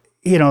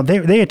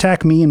 they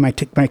attack me and my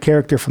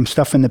character from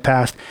stuff in the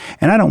past,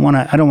 and I don't want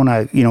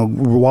to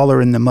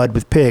waller in the mud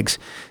with pigs.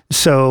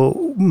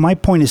 So my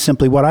point is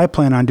simply what I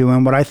plan on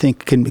doing, what I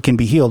think can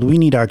be healed. We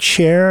need our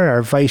chair,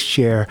 our vice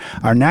chair,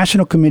 our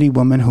national committee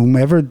woman,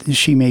 whomever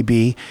she may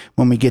be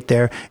when we get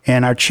there,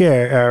 and our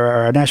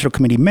chair, our national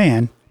committee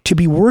man, to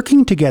be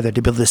working together,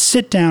 to be able to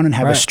sit down and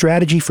have a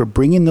strategy for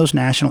bringing those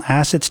national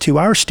assets to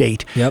our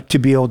state, to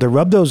be able to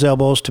rub those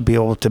elbows, to be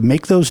able to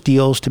make those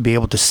deals, to be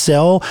able to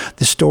sell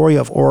the story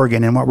of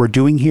Oregon and what we're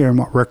doing here and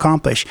what we're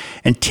accomplishing,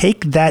 and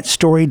take that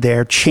story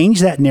there,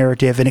 change that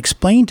narrative, and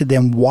explain to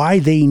them why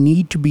they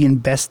need to be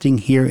investing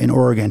here in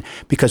Oregon,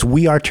 because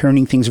we are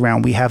turning things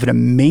around. We have an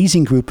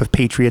amazing group of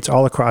patriots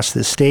all across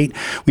the state.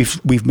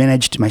 We've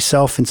managed,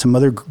 myself and some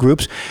other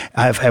groups,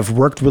 have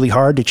worked really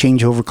hard to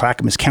change over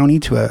Clackamas County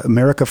to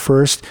America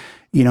First,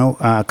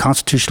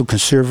 constitutional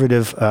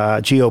conservative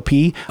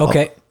GOP.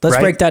 Okay, let's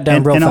break that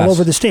down real fast. And all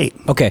over the state.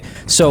 Okay,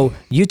 so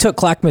you took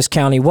Clackamas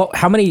County.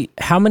 How many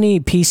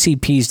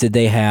PCPs did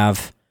they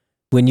have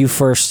when you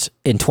first,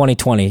 in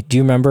 2020? Do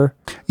you remember?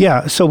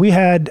 Yeah, so we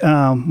had,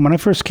 when I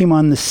first came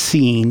on the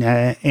scene,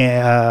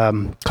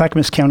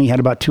 Clackamas County had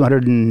about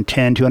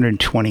 210,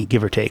 220,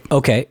 give or take.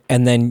 Okay,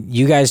 and then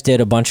you guys did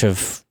a bunch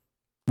of,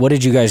 what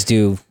did you guys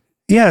do?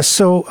 Yeah,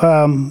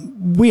 so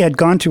we had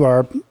gone to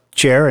our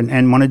chair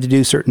and wanted to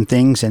do certain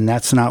things, and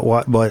that's not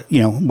what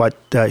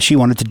she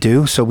wanted to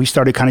do. So we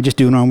started kind of just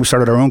doing our own. We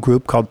started our own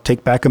group called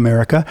Take Back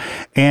America,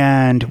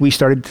 and we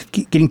started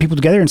getting people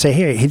together and say,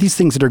 hey, these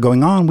things that are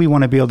going on, we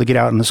want to be able to get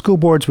out on the school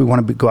boards. We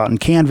want to go out and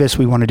canvas.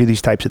 We want to do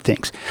these types of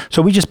things.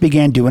 So we just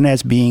began doing it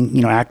as being,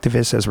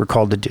 activists, as we're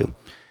called to do.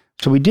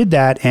 So we did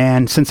that,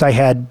 and since I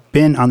had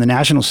been on the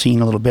national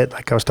scene a little bit,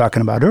 like I was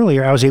talking about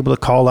earlier, I was able to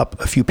call up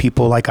a few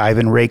people like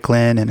Ivan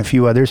Rakelin and a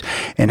few others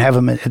and have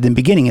them at the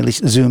beginning at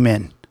least zoom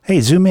in. Hey,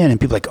 zoom in, and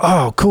people are like,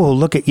 oh, cool,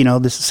 look at,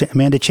 this is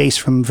Amanda Chase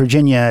from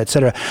Virginia, et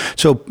cetera.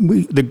 So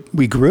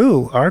we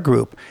grew our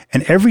group,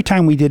 and every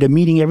time we did a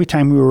meeting, every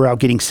time we were out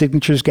getting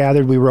signatures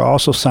gathered, we were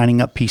also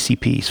signing up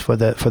PCPs for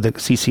the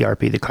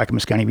CCRP, the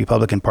Clackamas County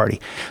Republican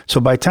Party.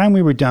 So by the time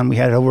we were done, we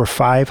had over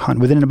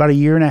 500, within about a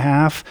year and a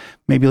half,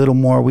 maybe a little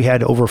more, we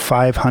had over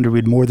 500.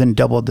 We'd more than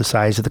doubled the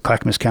size of the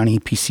Clackamas County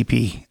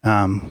PCP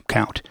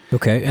count.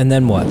 Okay, and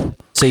then what?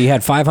 So you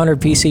had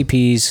 500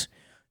 PCPs.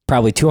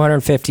 Probably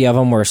 250 of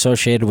them were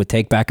associated with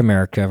Take Back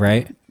America,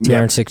 right?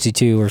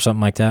 262 or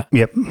something like that?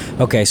 Yep.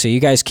 Okay, so you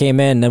guys came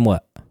in, then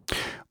what?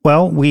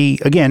 Well, we're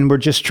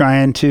just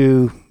trying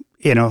to,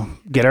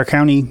 get our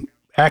county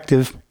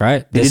active.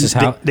 Right. They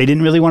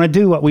didn't really want to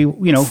do what we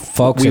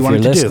folks, if you're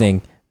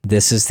listening,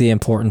 this is the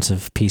importance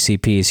of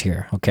PCPs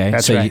here, okay?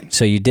 That's right.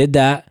 So you did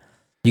that.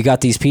 You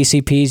got these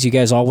PCPs, you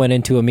guys all went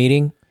into a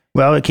meeting?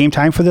 Well, it came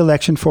time for the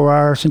election for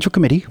our central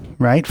committee,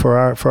 right? For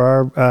our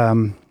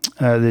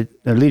the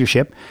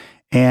leadership,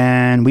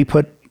 and we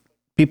put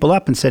people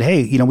up and said,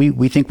 hey,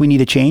 we think we need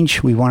a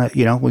change. We want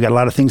to, we got a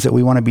lot of things that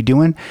we want to be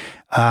doing,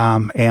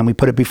 and we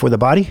put it before the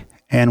body,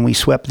 and we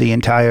swept the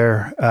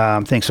entire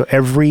thing. So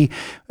every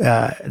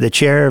the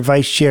chair,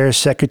 vice chair,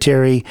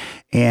 secretary,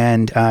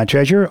 and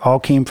treasurer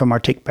all came from our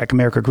Take Back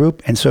America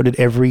group, and so did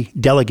every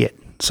delegate.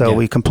 So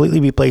we completely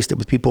replaced it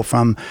with people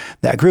from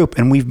that group,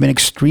 and we've been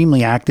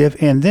extremely active.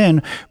 And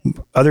then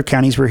other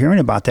counties were hearing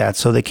about that,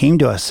 so they came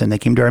to us and they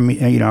came to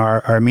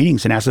our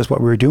meetings and asked us what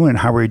we were doing and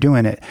how we were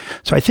doing it.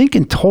 So I think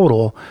in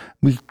total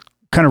we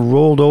kind of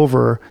rolled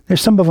over.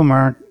 There's some of them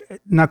aren't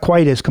not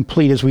quite as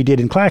complete as we did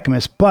in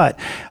Clackamas, but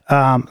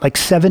like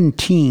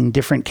 17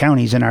 different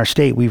counties in our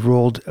state we've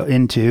rolled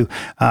into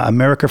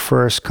America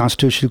First,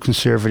 Constitutional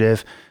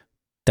Conservative.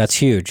 That's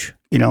huge.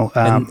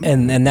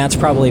 And that's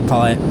probably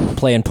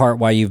playing part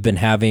why you've been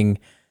having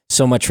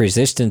so much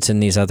resistance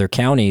in these other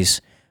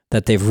counties,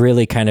 that they've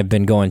really kind of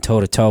been going toe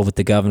to toe with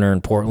the governor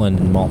in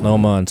Portland and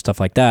Multnomah and stuff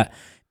like that,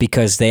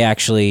 because they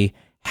actually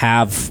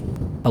have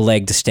a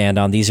leg to stand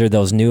on. These are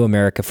those new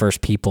America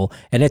First people,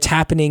 and it's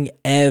happening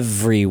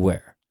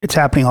everywhere. It's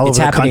happening all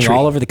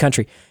over the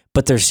country.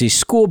 But there's these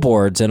school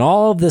boards and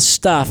all of this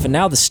stuff, and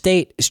now the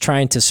state is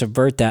trying to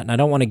subvert that. And I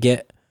don't want to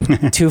get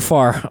too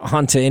far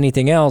onto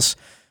anything else,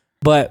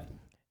 but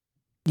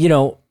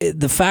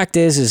the fact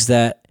is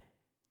that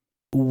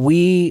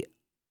we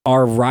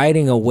are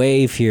riding a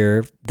wave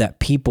here that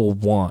people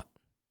want,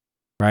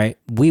 right?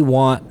 We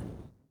want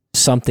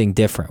something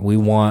different. We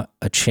want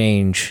a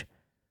change.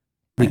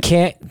 We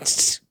can't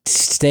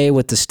stay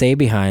with the stay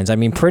behinds. I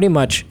mean, pretty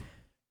much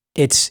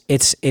it's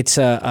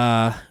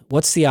a,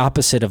 what's the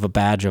opposite of a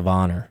badge of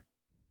honor?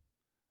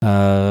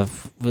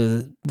 What's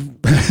the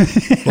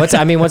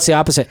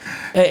opposite?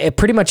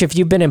 Pretty much if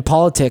you've been in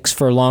politics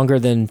for longer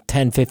than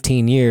 10,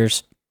 15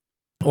 years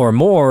or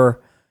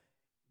more,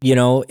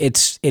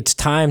 it's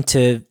time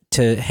to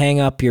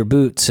hang up your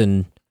boots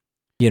and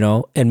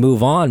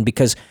move on,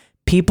 because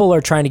people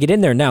are trying to get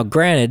in there. Now,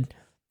 granted,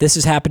 this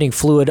is happening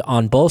fluid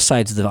on both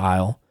sides of the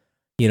aisle.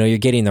 You're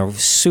getting the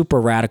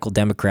super radical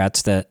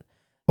Democrats that,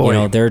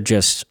 they're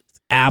just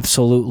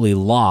absolutely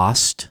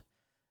lost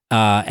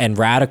and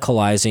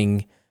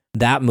radicalizing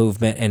that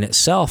movement in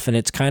itself. And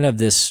it's kind of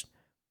this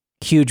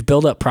huge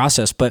buildup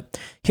process. But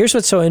here's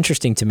what's so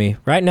interesting to me.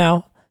 Right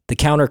now, the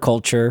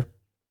counterculture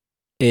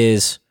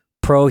is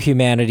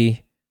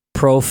pro-humanity,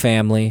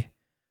 pro-family,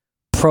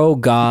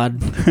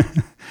 pro-God,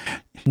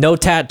 no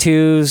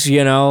tattoos,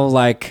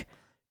 like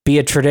be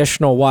a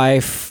traditional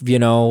wife, be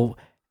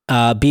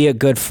a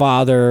good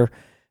father,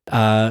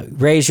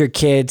 raise your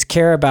kids,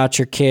 care about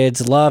your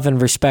kids, love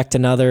and respect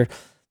another,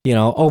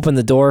 open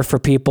the door for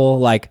people,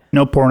 like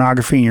no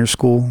pornography in your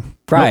school.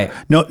 Right.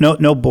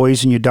 No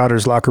boys in your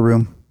daughter's locker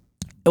room.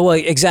 Well,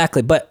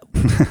 exactly. But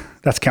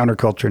that's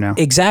counterculture now.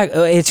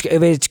 Exactly.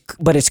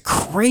 It's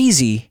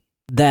crazy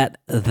that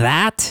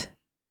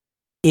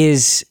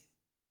is,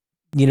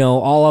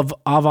 all of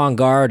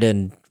avant-garde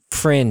and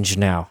fringe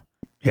now.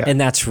 Yeah. And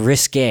that's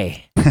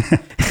risque.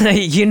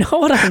 You know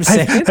what I'm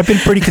saying? I've been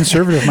pretty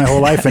conservative my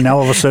whole life, and now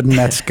all of a sudden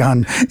that's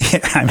gone.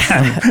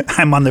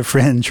 I'm on the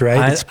fringe,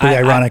 right? It's pretty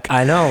ironic.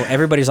 I know.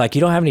 Everybody's like,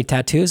 you don't have any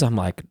tattoos? I'm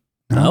like,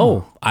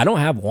 no, I don't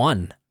have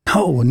one.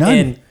 No,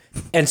 none.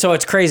 And so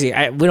it's crazy.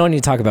 We don't need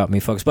to talk about me,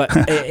 folks, but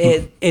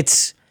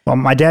it's... Well,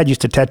 my dad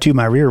used to tattoo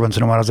my rear once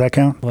in a while. Does that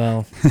count?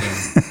 Well,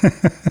 yeah.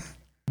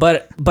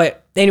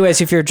 But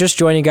anyways, if you're just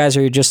joining, guys,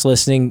 or you're just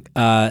listening,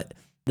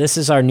 this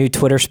is our new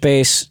Twitter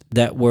space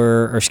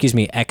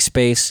X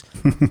space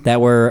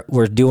that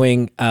we're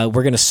doing. We're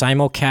going to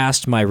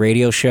simulcast my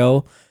radio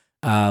show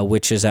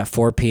which is at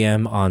 4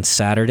 p.m. on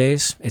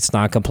Saturdays. It's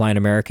Non-Compliant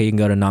America. You can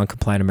go to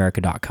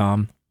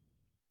noncompliantamerica.com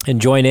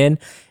and join in.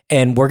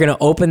 And we're going to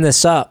open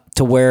this up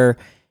to where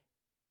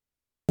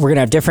we're going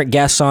to have different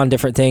guests on,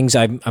 different things.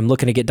 I'm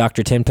looking to get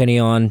Dr. Tenpenny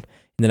on in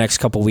the next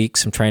couple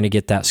weeks. I'm trying to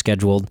get that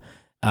scheduled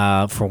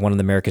for one of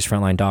the America's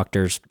Frontline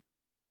Doctors.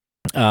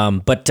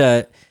 But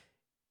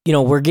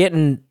we're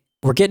getting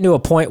to a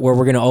point where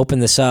we're going to open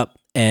this up,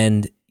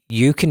 and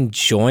you can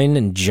join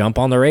and jump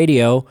on the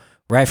radio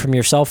right from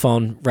your cell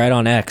phone, right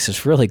on X.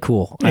 It's really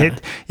cool.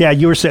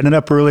 You were setting it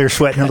up earlier,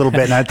 sweating a little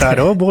bit, and I thought,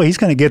 oh boy, he's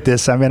going to get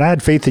this. I mean, I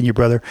had faith in you,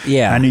 brother.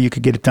 Yeah, I knew you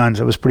could get it done.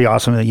 So it was pretty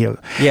awesome.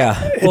 Yeah,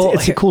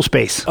 it's a cool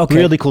space. Okay.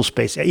 Really cool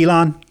space.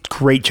 Elon,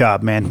 great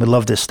job, man. We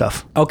love this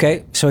stuff.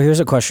 Okay, so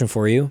here's a question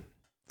for you.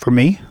 For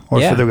me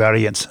or for the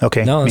audience?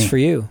 Okay, no, it's for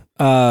you.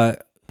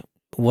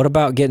 What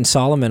about getting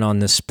Solomon on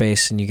this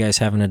space and you guys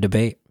having a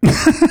debate?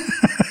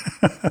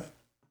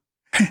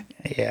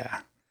 Yeah.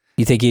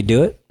 You think he'd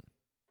do it?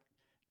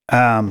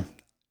 I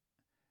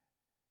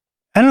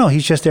don't know.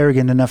 He's just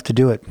arrogant enough to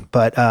do it.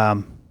 But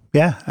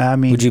yeah, I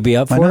mean, would you be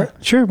up for it?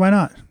 Sure, why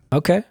not?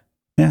 Okay.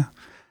 Yeah.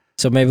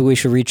 So maybe we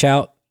should reach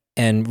out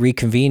and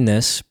reconvene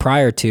this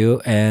prior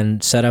to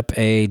and set up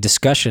a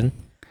discussion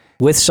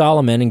with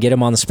Solomon and get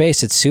him on the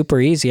space. It's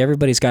super easy.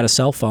 Everybody's got a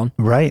cell phone.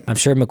 Right. I'm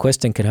sure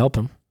McQuiston could help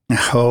him.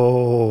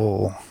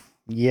 Oh,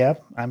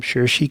 yep. I'm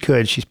sure she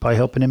could. She's probably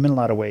helping him in a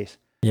lot of ways.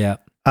 Yeah.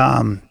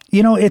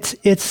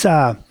 It's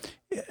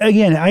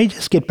again, I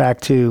just get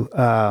back to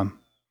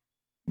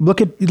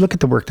look at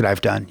the work that I've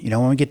done.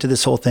 When we get to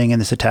this whole thing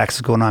and this attack is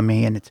going on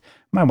me, and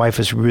my wife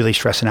was really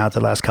stressing out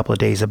the last couple of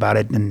days about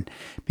it, and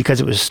because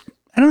it was,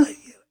 I don't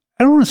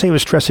want to say it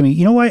was stressing me.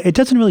 You know what? It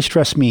doesn't really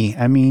stress me.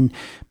 I mean,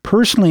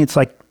 personally, it's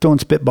like throwing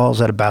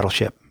spitballs at a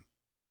battleship.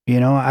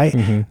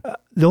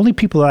 The only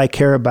people that I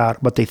care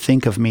about what they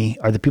think of me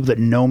are the people that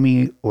know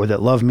me or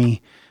that love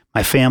me,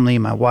 my family,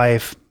 my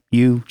wife,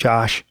 you,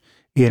 Josh,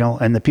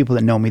 and the people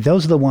that know me.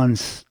 Those are the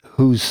ones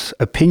whose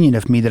opinion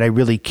of me that I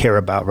really care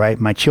about, right?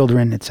 My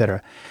children, et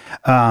cetera.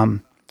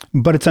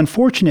 But it's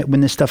unfortunate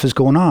when this stuff is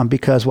going on,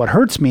 because what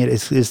hurts me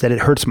is that it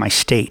hurts my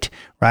state,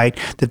 right?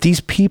 That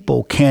these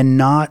people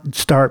cannot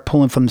start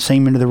pulling from the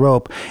same end of the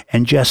rope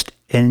and just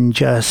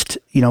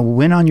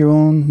win on your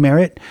own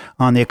merit,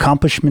 on the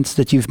accomplishments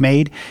that you've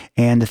made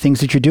and the things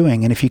that you're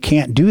doing. And if you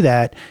can't do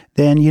that,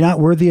 then you're not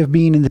worthy of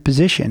being in the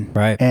position.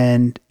 Right.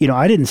 And,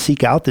 I didn't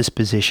seek out this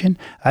position.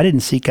 I didn't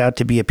seek out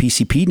to be a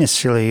PCP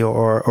necessarily,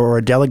 or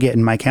a delegate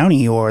in my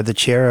county, or the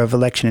chair of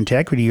election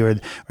integrity, or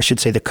I should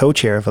say the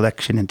co-chair of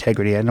election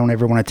integrity. I don't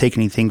ever want to take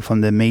anything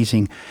from the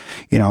amazing,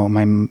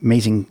 my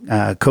amazing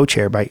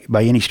co-chair by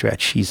any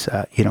stretch. She's,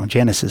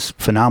 Janice is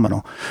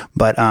phenomenal,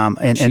 but,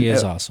 she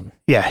is awesome.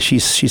 Yeah,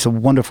 she's a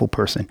wonderful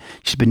person.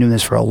 She's been doing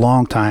this for a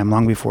long time,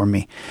 long before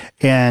me,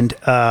 and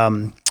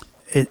or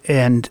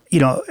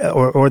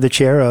the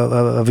chair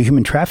of a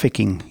human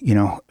trafficking,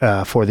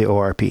 for the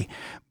ORP.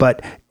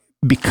 But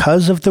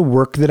because of the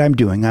work that I'm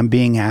doing, I'm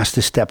being asked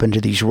to step into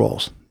these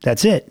roles.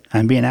 That's it.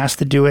 I'm being asked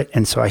to do it,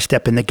 and so I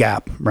step in the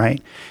gap, right?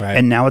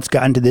 And now it's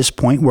gotten to this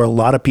point where a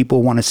lot of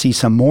people want to see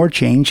some more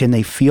change, and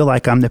they feel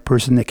like I'm the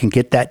person that can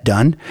get that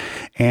done.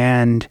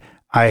 And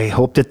I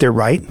hope that they're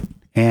right.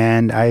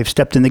 And I've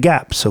stepped in the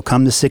gap. So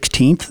come the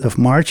 16th of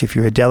March, if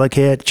you're a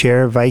delegate,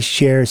 chair, vice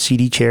chair,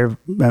 CD chair,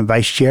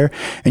 vice chair,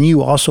 and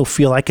you also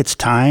feel like it's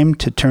time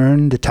to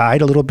turn the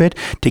tide a little bit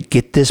to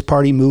get this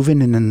party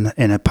moving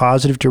in a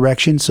positive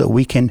direction, so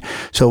we can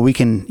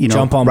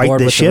jump on right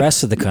board with ship. The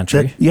rest of the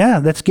country.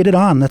 Let's get it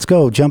on. Let's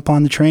go. Jump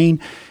on the train,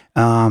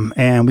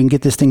 and we can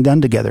get this thing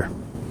done together.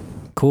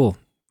 Cool.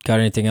 Got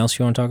anything else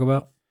you want to talk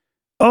about?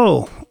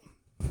 Oh,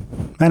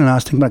 I don't know. I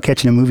was thinking about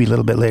catching a movie a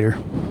little bit later.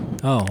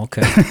 Oh,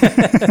 okay.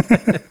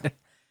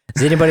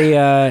 Does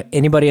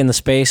anybody in the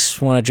space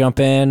want to jump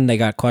in? They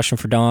got a question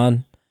for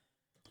Don?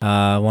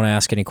 Want to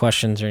ask any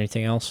questions or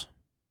anything else?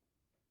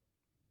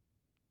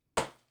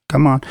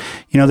 Come on.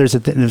 There's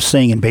a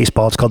saying in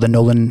baseball. It's called the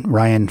Nolan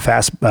Ryan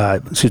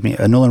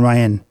a Nolan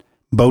Ryan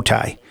bow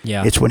tie.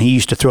 Yeah. It's when he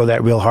used to throw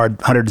that real hard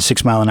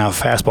 106 mile an hour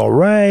fastball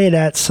right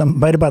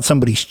about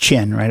somebody's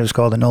chin, right? It was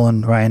called a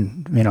Nolan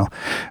Ryan,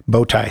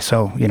 bow tie.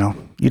 So,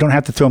 you don't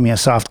have to throw me a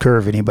soft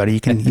curve, anybody.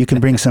 You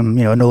can bring some,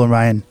 Nolan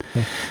Ryan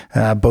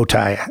bow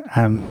tie.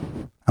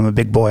 I'm a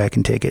big boy. I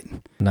can take it.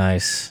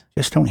 Nice.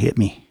 Just don't hit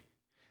me.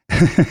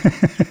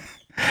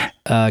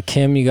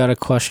 Kim, you got a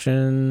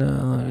question?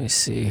 Let me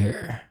see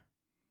here.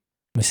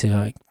 Let me see if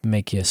I can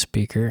make you a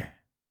speaker.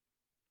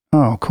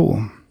 Oh,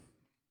 cool.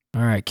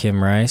 All right,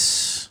 Kim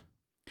Rice.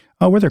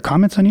 Oh, were there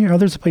comments on here? Oh,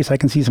 there's a place I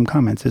can see some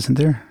comments, isn't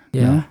there?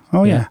 Yeah. No?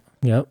 Oh, yeah.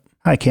 Yep.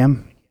 Hi,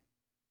 Kim.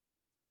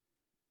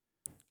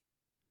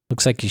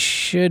 Looks like you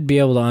should be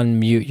able to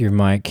unmute your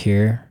mic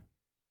here.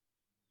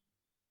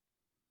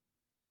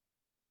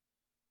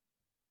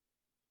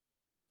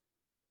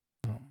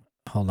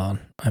 Hold on.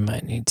 I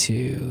might need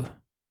to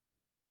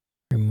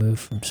remove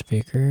from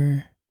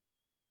speaker.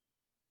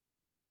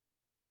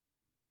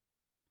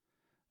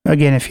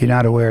 Again, if you're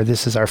not aware,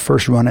 this is our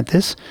first run at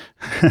this.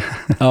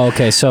 Oh,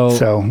 okay. So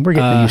we're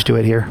getting used to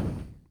it here.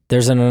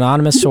 There's an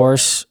anonymous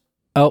source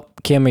Oh,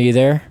 Kim, are you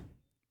there?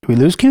 Did we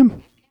lose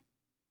Kim?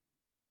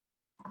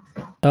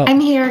 Oh, I'm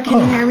here. Can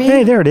you hear me?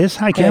 Hey, there it is.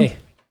 Hi, Kim. hey.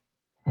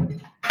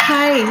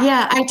 Hi.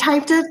 Yeah, I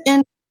typed it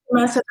in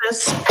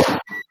messages.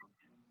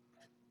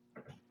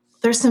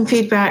 There's some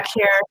feedback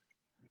here.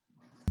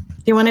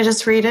 Do you want to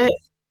just read it?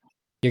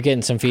 You're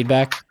getting some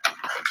feedback?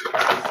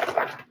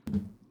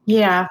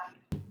 Yeah.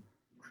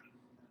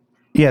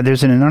 Yeah,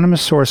 there's an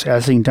anonymous source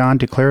asking Don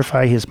to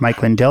clarify his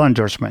Mike Lindell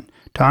endorsement.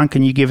 Don,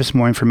 can you give us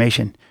more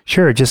information?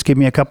 Sure, just give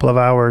me a couple of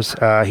hours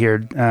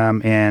here,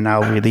 and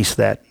I'll release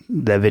that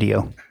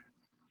video.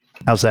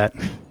 How's that?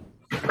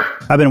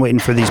 I've been waiting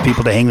for these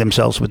people to hang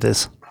themselves with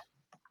this.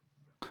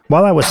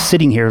 While I was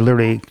sitting here,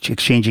 literally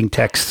exchanging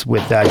texts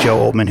with Joe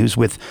Altman, who's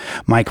with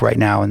Mike right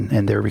now,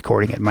 and they're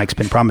recording it. Mike's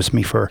been promised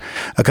me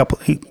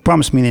he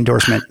promised me the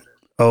endorsement,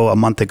 a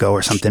month ago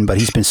or something, but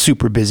he's been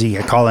super busy.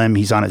 I call him,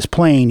 he's on his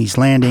plane, he's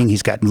landing,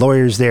 he's got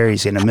lawyers there,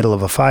 he's in the middle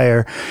of a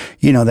fire.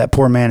 You know, that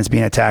poor man is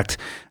being attacked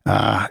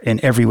in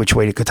every which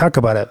way. To talk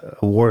about a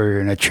warrior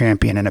and a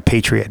champion and a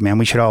patriot, man,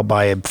 we should all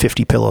buy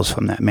 50 pillows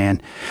from that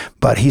man.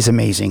 But he's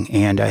amazing,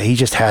 and he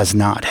just has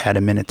not had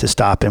a minute to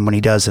stop. And when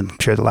he does, I'm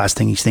sure the last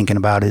thing he's thinking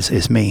about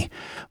is me.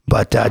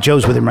 But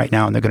Joe's with him right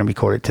now, and they're going to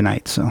record it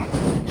tonight. So,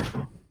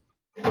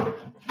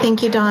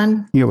 Thank you,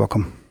 Don. you're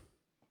welcome.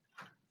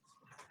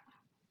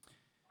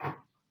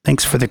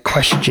 Thanks for the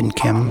question,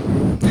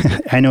 Kim.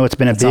 I know it's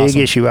been a big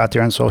issue out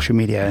there on social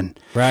media, and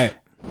right.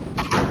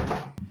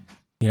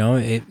 You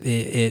know,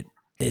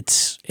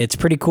 it's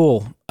pretty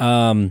cool.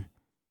 Hey,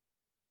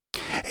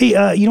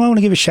 I want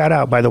to give a shout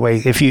out, by the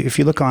way. If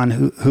you look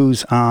on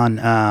who's on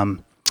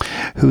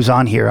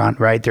here,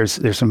 right? There's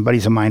some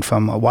buddies of mine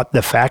from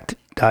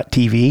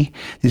whatthefact.tv.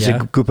 This is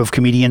a group of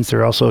comedians.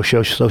 They're also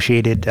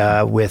associated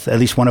with, at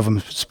least one of them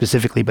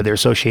specifically, but they're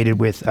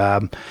associated with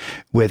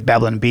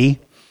Babylon Bee.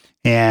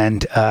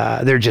 And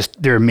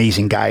they're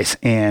amazing guys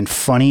and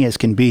funny as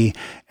can be.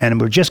 And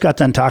we just got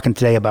done talking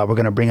today about we're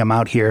going to bring them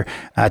out here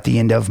at the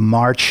end of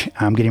March.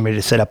 I'm getting ready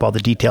to set up all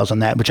the details on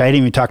that, which I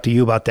didn't even talk to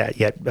you about that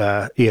yet,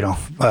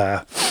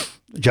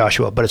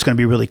 Joshua. But it's going to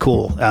be really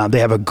cool. They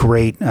have a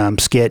great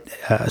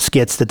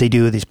skits that they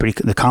do.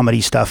 The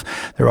comedy stuff.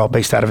 They're all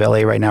based out of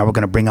LA right now. We're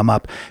going to bring them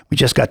up. We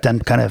just got done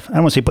kind of, I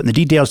don't want to say putting the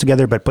details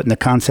together, but putting the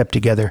concept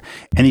together.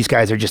 And these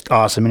guys are just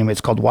awesome. Anyway,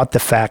 it's called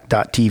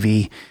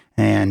whatthefact.tv.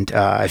 And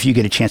if you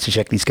get a chance to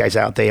check these guys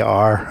out, they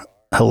are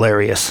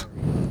hilarious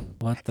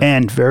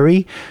and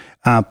very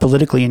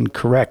politically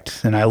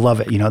incorrect. And I love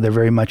it. You know, they're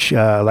very much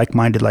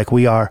like-minded like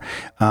we are.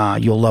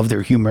 You'll love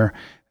their humor.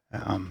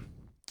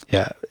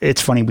 Yeah,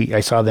 it's funny.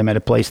 I saw them at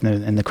a place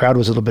and the crowd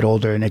was a little bit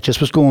older, and it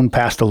just was going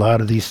past a lot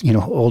of these,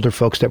 older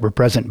folks that were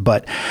present.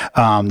 But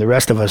the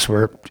rest of us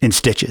were in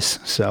stitches.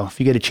 So if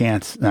you get a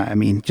chance,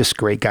 just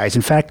great guys.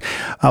 In fact,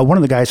 one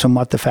of the guys from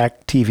What the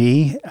Fact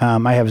TV,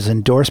 I have his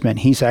endorsement.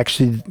 He's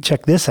actually,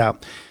 check this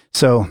out.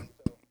 So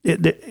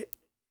it's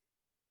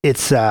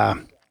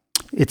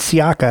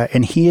Siaka,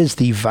 and he is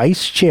the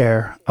vice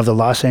chair of the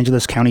Los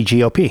Angeles County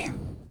GOP.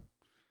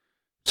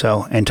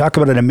 So, and talk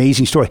about an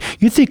amazing story.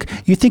 You think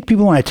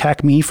people want to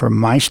attack me for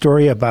my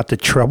story about the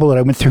trouble that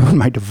I went through in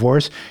my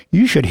divorce?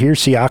 You should hear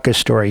Siaka's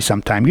story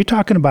sometime. You're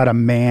talking about a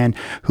man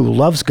who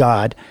loves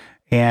God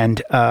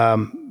and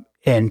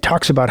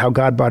talks about how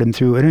God brought him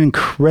through an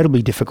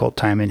incredibly difficult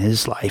time in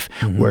his life,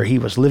 where he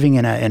was living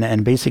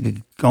in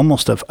basically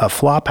almost a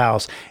flop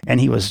house,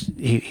 and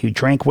he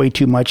drank way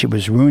too much. It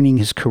was ruining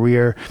his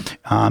career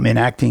in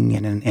acting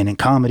and in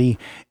comedy,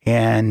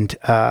 and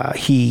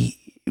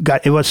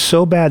it was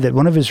so bad that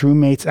one of his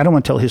roommates, I don't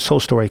want to tell his whole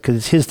story because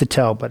it's his to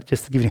tell, but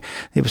just to give you,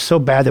 it was so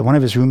bad that one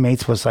of his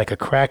roommates was like a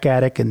crack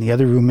addict, and the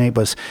other roommate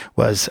was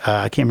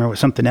I can't remember,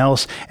 something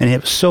else. And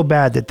it was so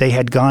bad that they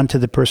had gone to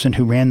the person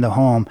who ran the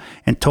home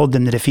and told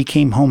them that if he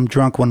came home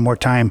drunk one more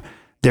time,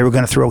 they were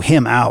going to throw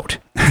him out.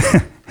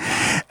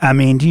 I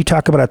mean, do you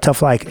talk about a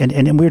tough life?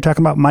 And we were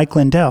talking about Mike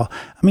Lindell.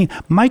 I mean,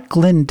 Mike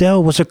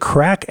Lindell was a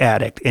crack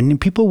addict, and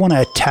people want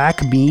to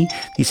attack me,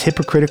 these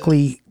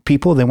hypocritically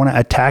people. They want to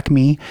attack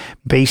me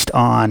based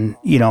on,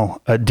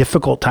 a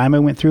difficult time I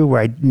went through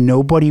where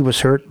nobody was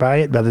hurt by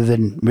it rather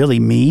than really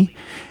me.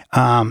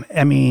 I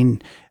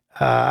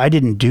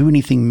didn't do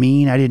anything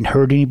mean. I didn't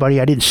hurt anybody.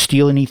 I didn't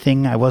steal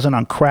anything. I wasn't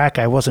on crack.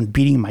 I wasn't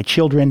beating my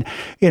children.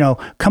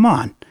 Come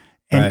on.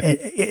 And right.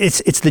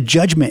 It's the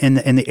judgment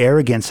and the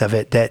arrogance of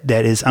it that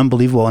is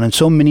unbelievable. And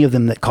so many of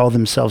them that call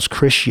themselves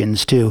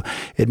Christians too,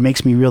 it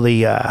makes me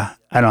really, I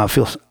want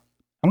to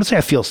say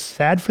I feel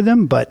sad for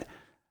them, but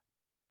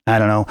I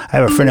don't know. I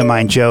have a friend of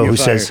mine, Joe, who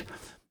says,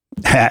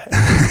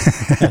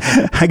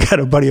 I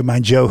got a buddy of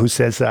mine, Joe, who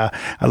says, I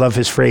love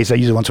his phrase. I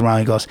use it once in a while.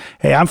 He goes,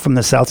 "Hey, I'm from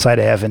the south side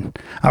of heaven.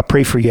 I'll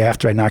pray for you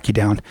after I knock you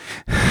down."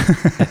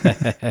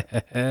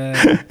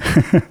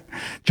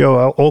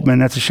 Joe Altman,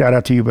 that's a shout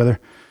out to you, brother.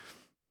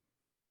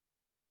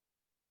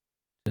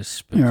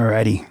 All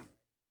righty.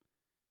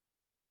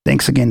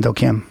 Thanks again, though,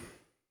 Kim.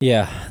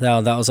 Yeah,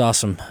 that was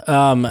awesome.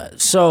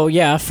 So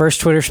yeah,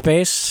 first Twitter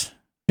space.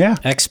 Yeah.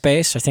 X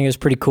space. I think it was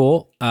pretty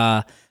cool.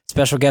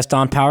 Special guest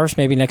Don Powers.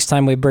 Maybe next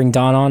time we bring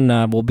Don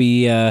on, we'll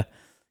be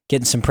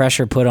getting some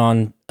pressure put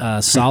on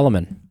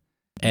Solomon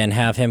and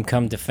have him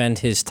come defend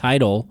his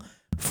title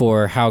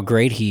for how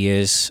great he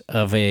is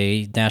of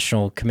a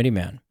national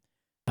committeeman.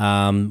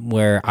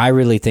 Where I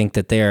really think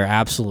that they are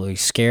absolutely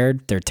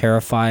scared. They're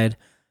terrified.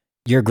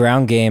 Your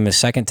ground game is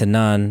second to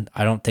none.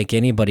 I don't think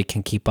anybody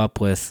can keep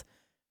up with,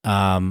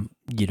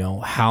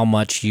 how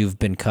much you've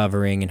been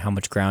covering and how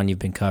much ground you've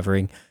been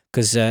covering.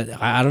 Because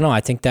I don't know. I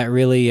think that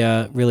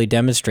really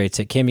demonstrates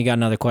it. Kim, you got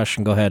another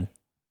question? Go ahead.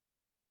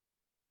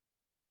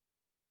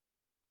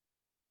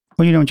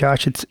 Well,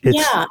 Josh, it's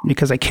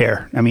because I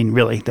care. I mean,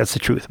 really, that's the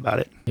truth about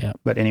it. Yeah.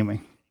 But anyway,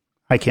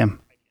 hi,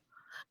 Kim.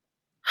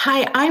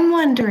 Hi, I'm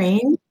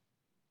wondering,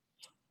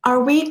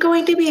 are we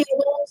going to be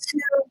able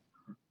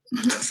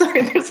to,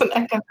 sorry, there's an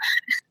echo.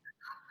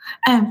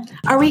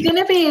 Are we going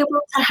to be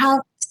able to have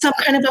some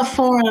kind of a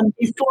forum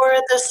before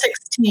the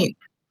 16th?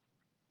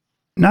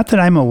 Not that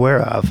I'm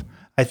aware of.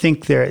 I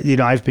think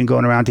I've been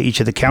going around to each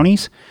of the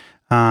counties.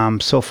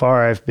 So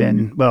far I've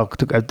been, I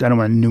don't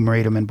want to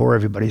enumerate them and bore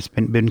everybody. It's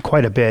been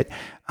quite a bit,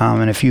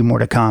 and a few more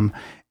to come,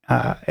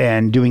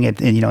 and doing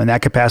it in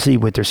that capacity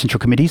with their central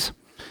committees.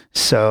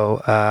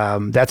 So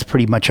that's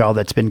pretty much all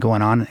that's been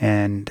going on.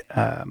 And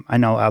I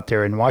know out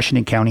there in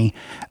Washington County,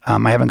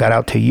 I haven't got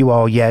out to you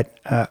all yet.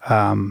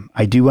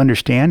 I do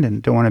understand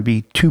and don't want to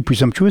be too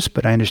presumptuous,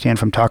 but I understand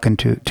from talking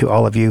to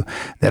all of you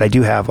that I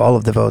do have all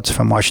of the votes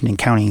from Washington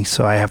County.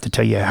 So I have to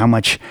tell you how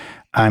much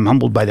I'm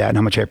humbled by that and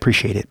how much I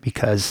appreciate it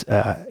because,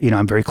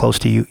 I'm very close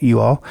to you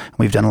all.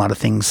 We've done a lot of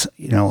things,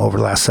 over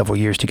the last several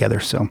years together.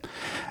 So,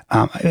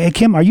 hey,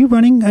 Kim, are you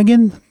running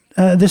again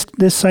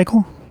this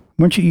cycle?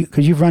 Weren't you?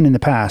 Because you've run in the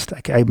past.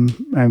 I can't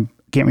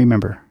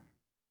remember.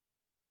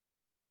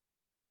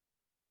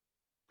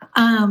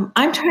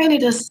 I'm trying to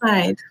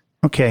decide.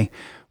 Okay.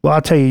 Well,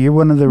 I'll tell you, you're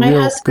one of the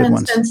real good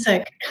ones. My husband's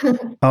been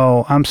sick.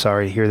 Oh, I'm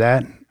sorry to hear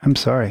that. I'm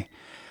sorry.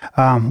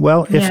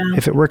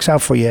 If it works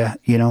out for you,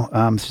 if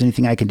there's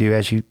anything I can do,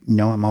 as you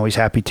know, I'm always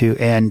happy to.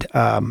 And,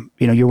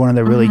 you're one of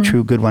the really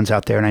true good ones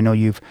out there. And I know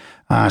you've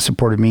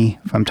supported me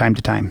from time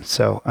to time.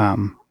 So,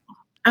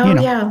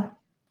 yeah.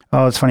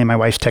 Oh, it's funny. My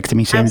wife's texted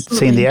me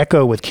saying the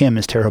echo with Kim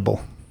is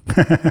terrible.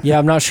 Yeah,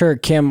 I'm not sure.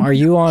 Kim, are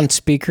you on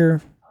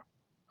speaker?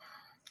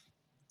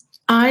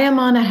 I am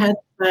on a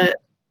headset.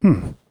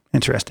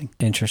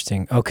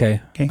 Interesting. Okay.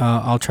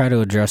 I'll try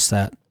to address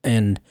that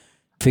and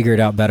figure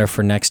it out better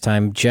for next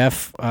time.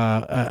 Jeff,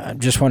 I'm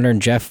just wondering,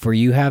 Jeff, were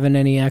you having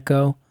any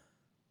echo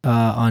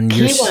on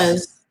your? He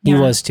was. He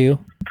was too?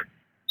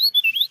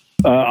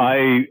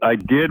 I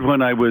did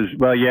when I was,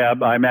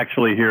 I'm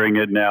actually hearing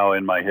it now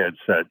in my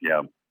headset.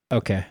 Yeah.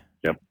 Okay.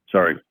 Yep.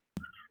 Sorry.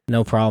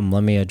 No problem.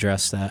 Let me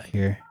address that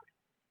here.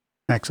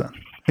 Excellent.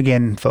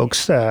 Again,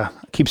 folks, I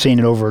keep saying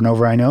it over and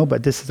over, I know,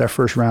 but this is our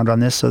first round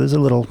on this. So there's a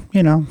little,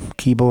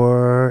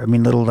 keyboard,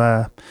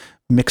 little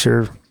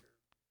mixer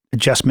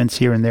adjustments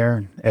here and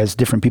there as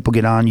different people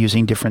get on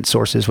using different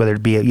sources, whether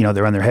it be,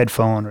 they're on their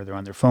headphone or they're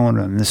on their phone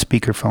or on the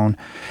speakerphone,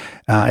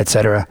 et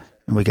cetera.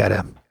 And we got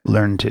to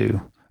learn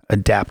to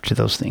adapt to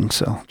those things.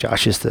 So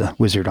Josh is the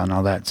wizard on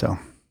all that. So.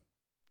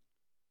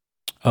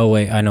 Oh,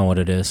 wait, I know what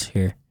it is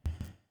here.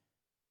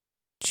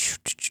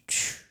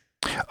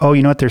 Oh,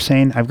 you know what they're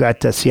saying? I've got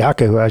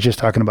Siaka, who I was just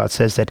talking about,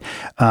 says that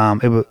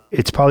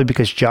it's probably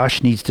because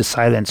Josh needs to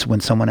silence when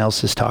someone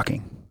else is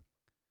talking.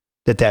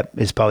 That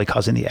is probably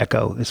causing the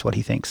echo, is what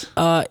he thinks.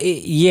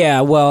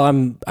 Yeah,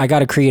 well, I got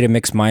to create a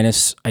mix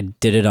minus. I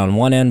did it on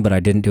one end, but I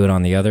didn't do it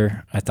on the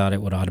other. I thought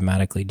it would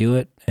automatically do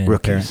it, and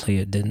apparently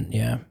it didn't.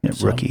 Yeah,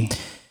 rookie.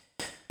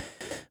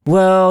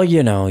 Well,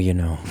 can't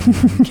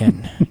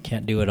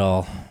do it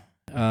all.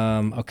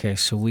 Okay,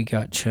 so we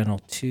got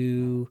channel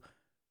 2.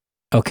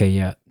 Okay,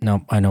 yeah.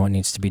 No, I know what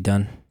needs to be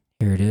done.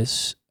 Here it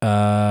is.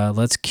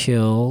 Let's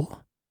kill.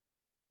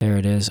 There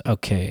it is.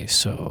 Okay,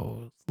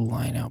 so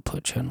line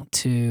output channel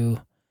 2.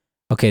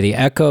 Okay, the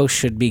echo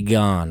should be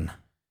gone.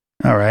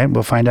 All right,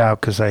 we'll find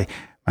out because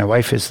my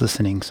wife is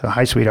listening. So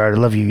hi, sweetheart. I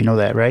love you. You know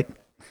that, right?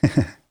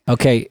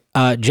 Okay,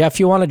 Jeff,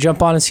 you want to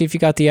jump on and see if you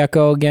got the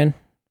echo again?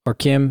 Or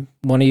Kim,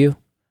 one of you?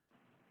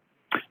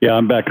 Yeah,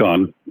 I'm back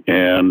on,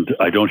 and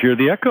I don't hear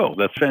the echo.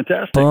 That's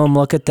fantastic. Boom!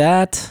 Look at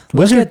that!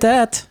 Wizard. Look at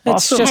that!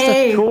 It's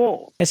awesome.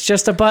 Cool. It's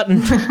just a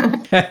button.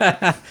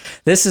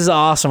 This is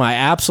awesome. I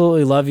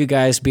absolutely love you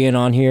guys being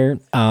on here.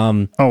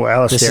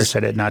 Alistair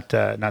said it, not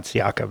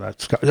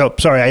Siaka. Oh,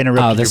 sorry, I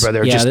interrupted you,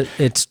 brother. Yeah,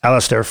 it's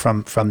Alistair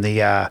from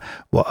the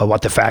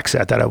What the Facts.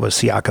 I thought it was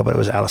Siaka, but it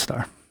was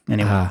Alistair.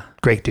 Anyway,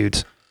 great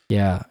dudes.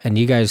 Yeah, and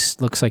you guys,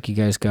 looks like you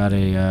guys got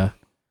a.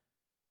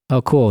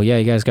 Oh, cool. Yeah,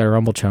 you guys got a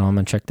Rumble channel. I'm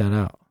going to check that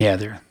out. Yeah,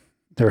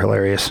 they're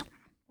hilarious.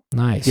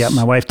 Nice. Yeah,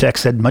 my wife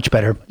text said much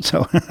better.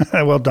 So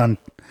well done.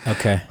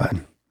 Okay. But,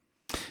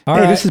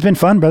 this has been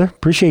fun, brother.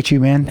 Appreciate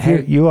you, man.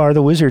 Hey, you are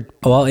the wizard.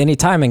 Well,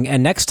 anytime.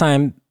 And next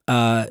time,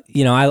 I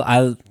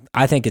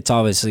think it's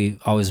obviously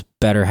always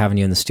better having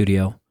you in the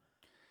studio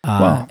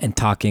and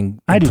talking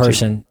in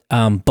person.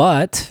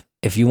 But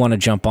if you want to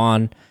jump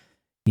on,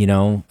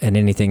 and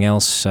anything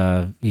else,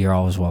 you're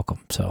always welcome.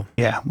 So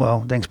yeah.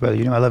 Well, thanks, brother.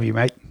 I love you,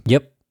 right?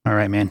 Yep. All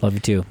right, man. Love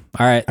you too.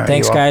 All right.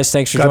 Thanks, guys.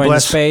 Thanks for joining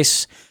the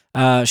space.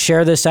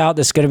 share this out.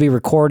 This is going to be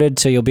recorded,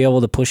 so you'll be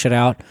able to push it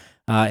out.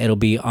 It'll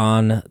be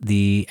on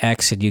the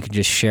X, and you can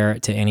just share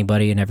it to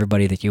anybody and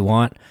everybody that you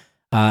want.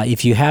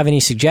 If you have any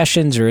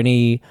suggestions or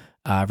any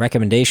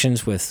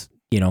recommendations with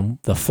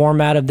the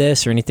format of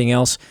this or anything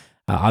else,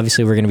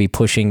 obviously we're going to be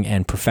pushing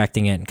and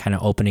perfecting it and kind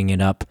of opening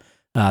it up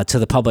to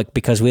the public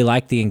because we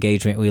like the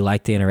engagement, we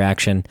like the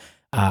interaction.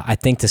 I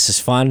think this is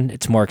fun.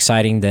 It's more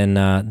exciting than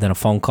a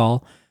phone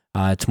call.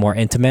 It's more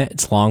intimate.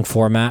 It's long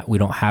format. We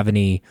don't have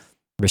any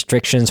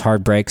restrictions,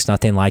 hard breaks,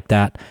 nothing like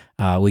that.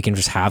 We can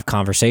just have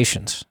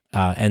conversations.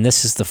 And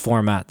this is the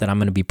format that I'm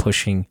going to be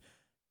pushing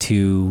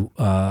to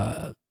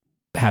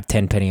have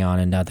Tenpenny on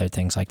and other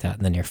things like that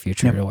in the near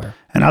future. Yep.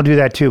 And I'll do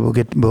that too.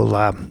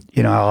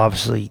 I'll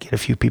obviously get a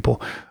few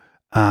people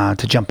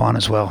to jump on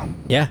as well.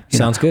 Yeah,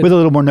 sounds good. With a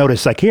little more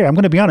notice, like here, I'm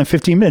going to be on in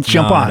 15 minutes.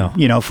 Jump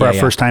on, for our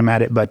first time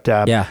at it. But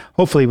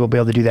hopefully we'll be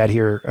able to do that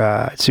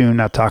here soon.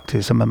 I'll talk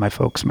to some of my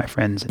folks, my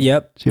friends.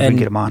 Yep. See if we can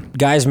get them on.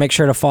 Guys, make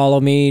sure to follow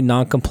me.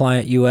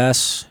 Noncompliant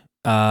US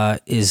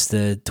is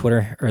the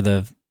Twitter or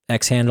the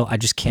X handle. I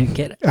just can't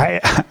get it.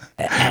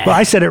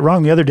 I said it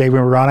wrong the other day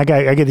when we were on. I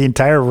get the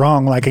entire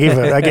wrong. Like I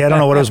don't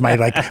know what it was,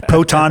 my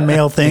proton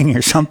mail thing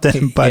or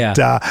something, but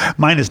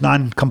mine is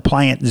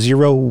non-compliant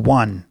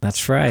 01.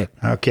 That's right.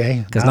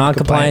 Okay. Because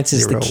non-compliance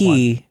is the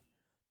key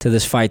to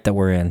this fight that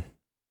we're in.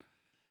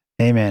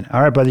 Amen.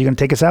 All right, brother, you going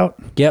to take us out?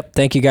 Yep.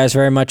 Thank you guys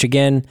very much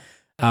again.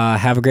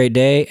 Have a great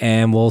day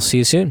and we'll see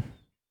you soon.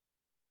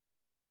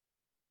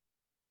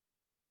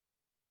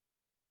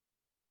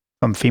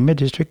 From FEMA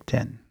District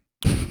 10.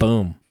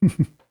 Boom.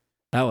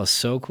 That was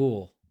so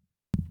cool.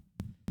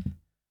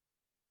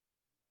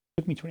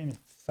 Took me 20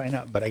 minutes to sign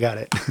up, but I got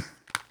it.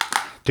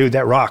 Dude,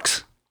 that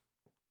rocks.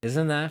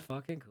 Isn't that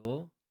fucking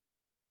cool?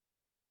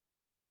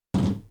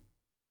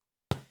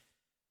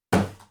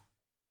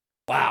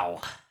 Wow.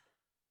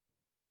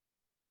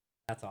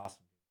 That's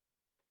awesome.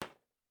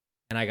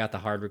 And I got the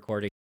hard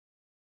recording.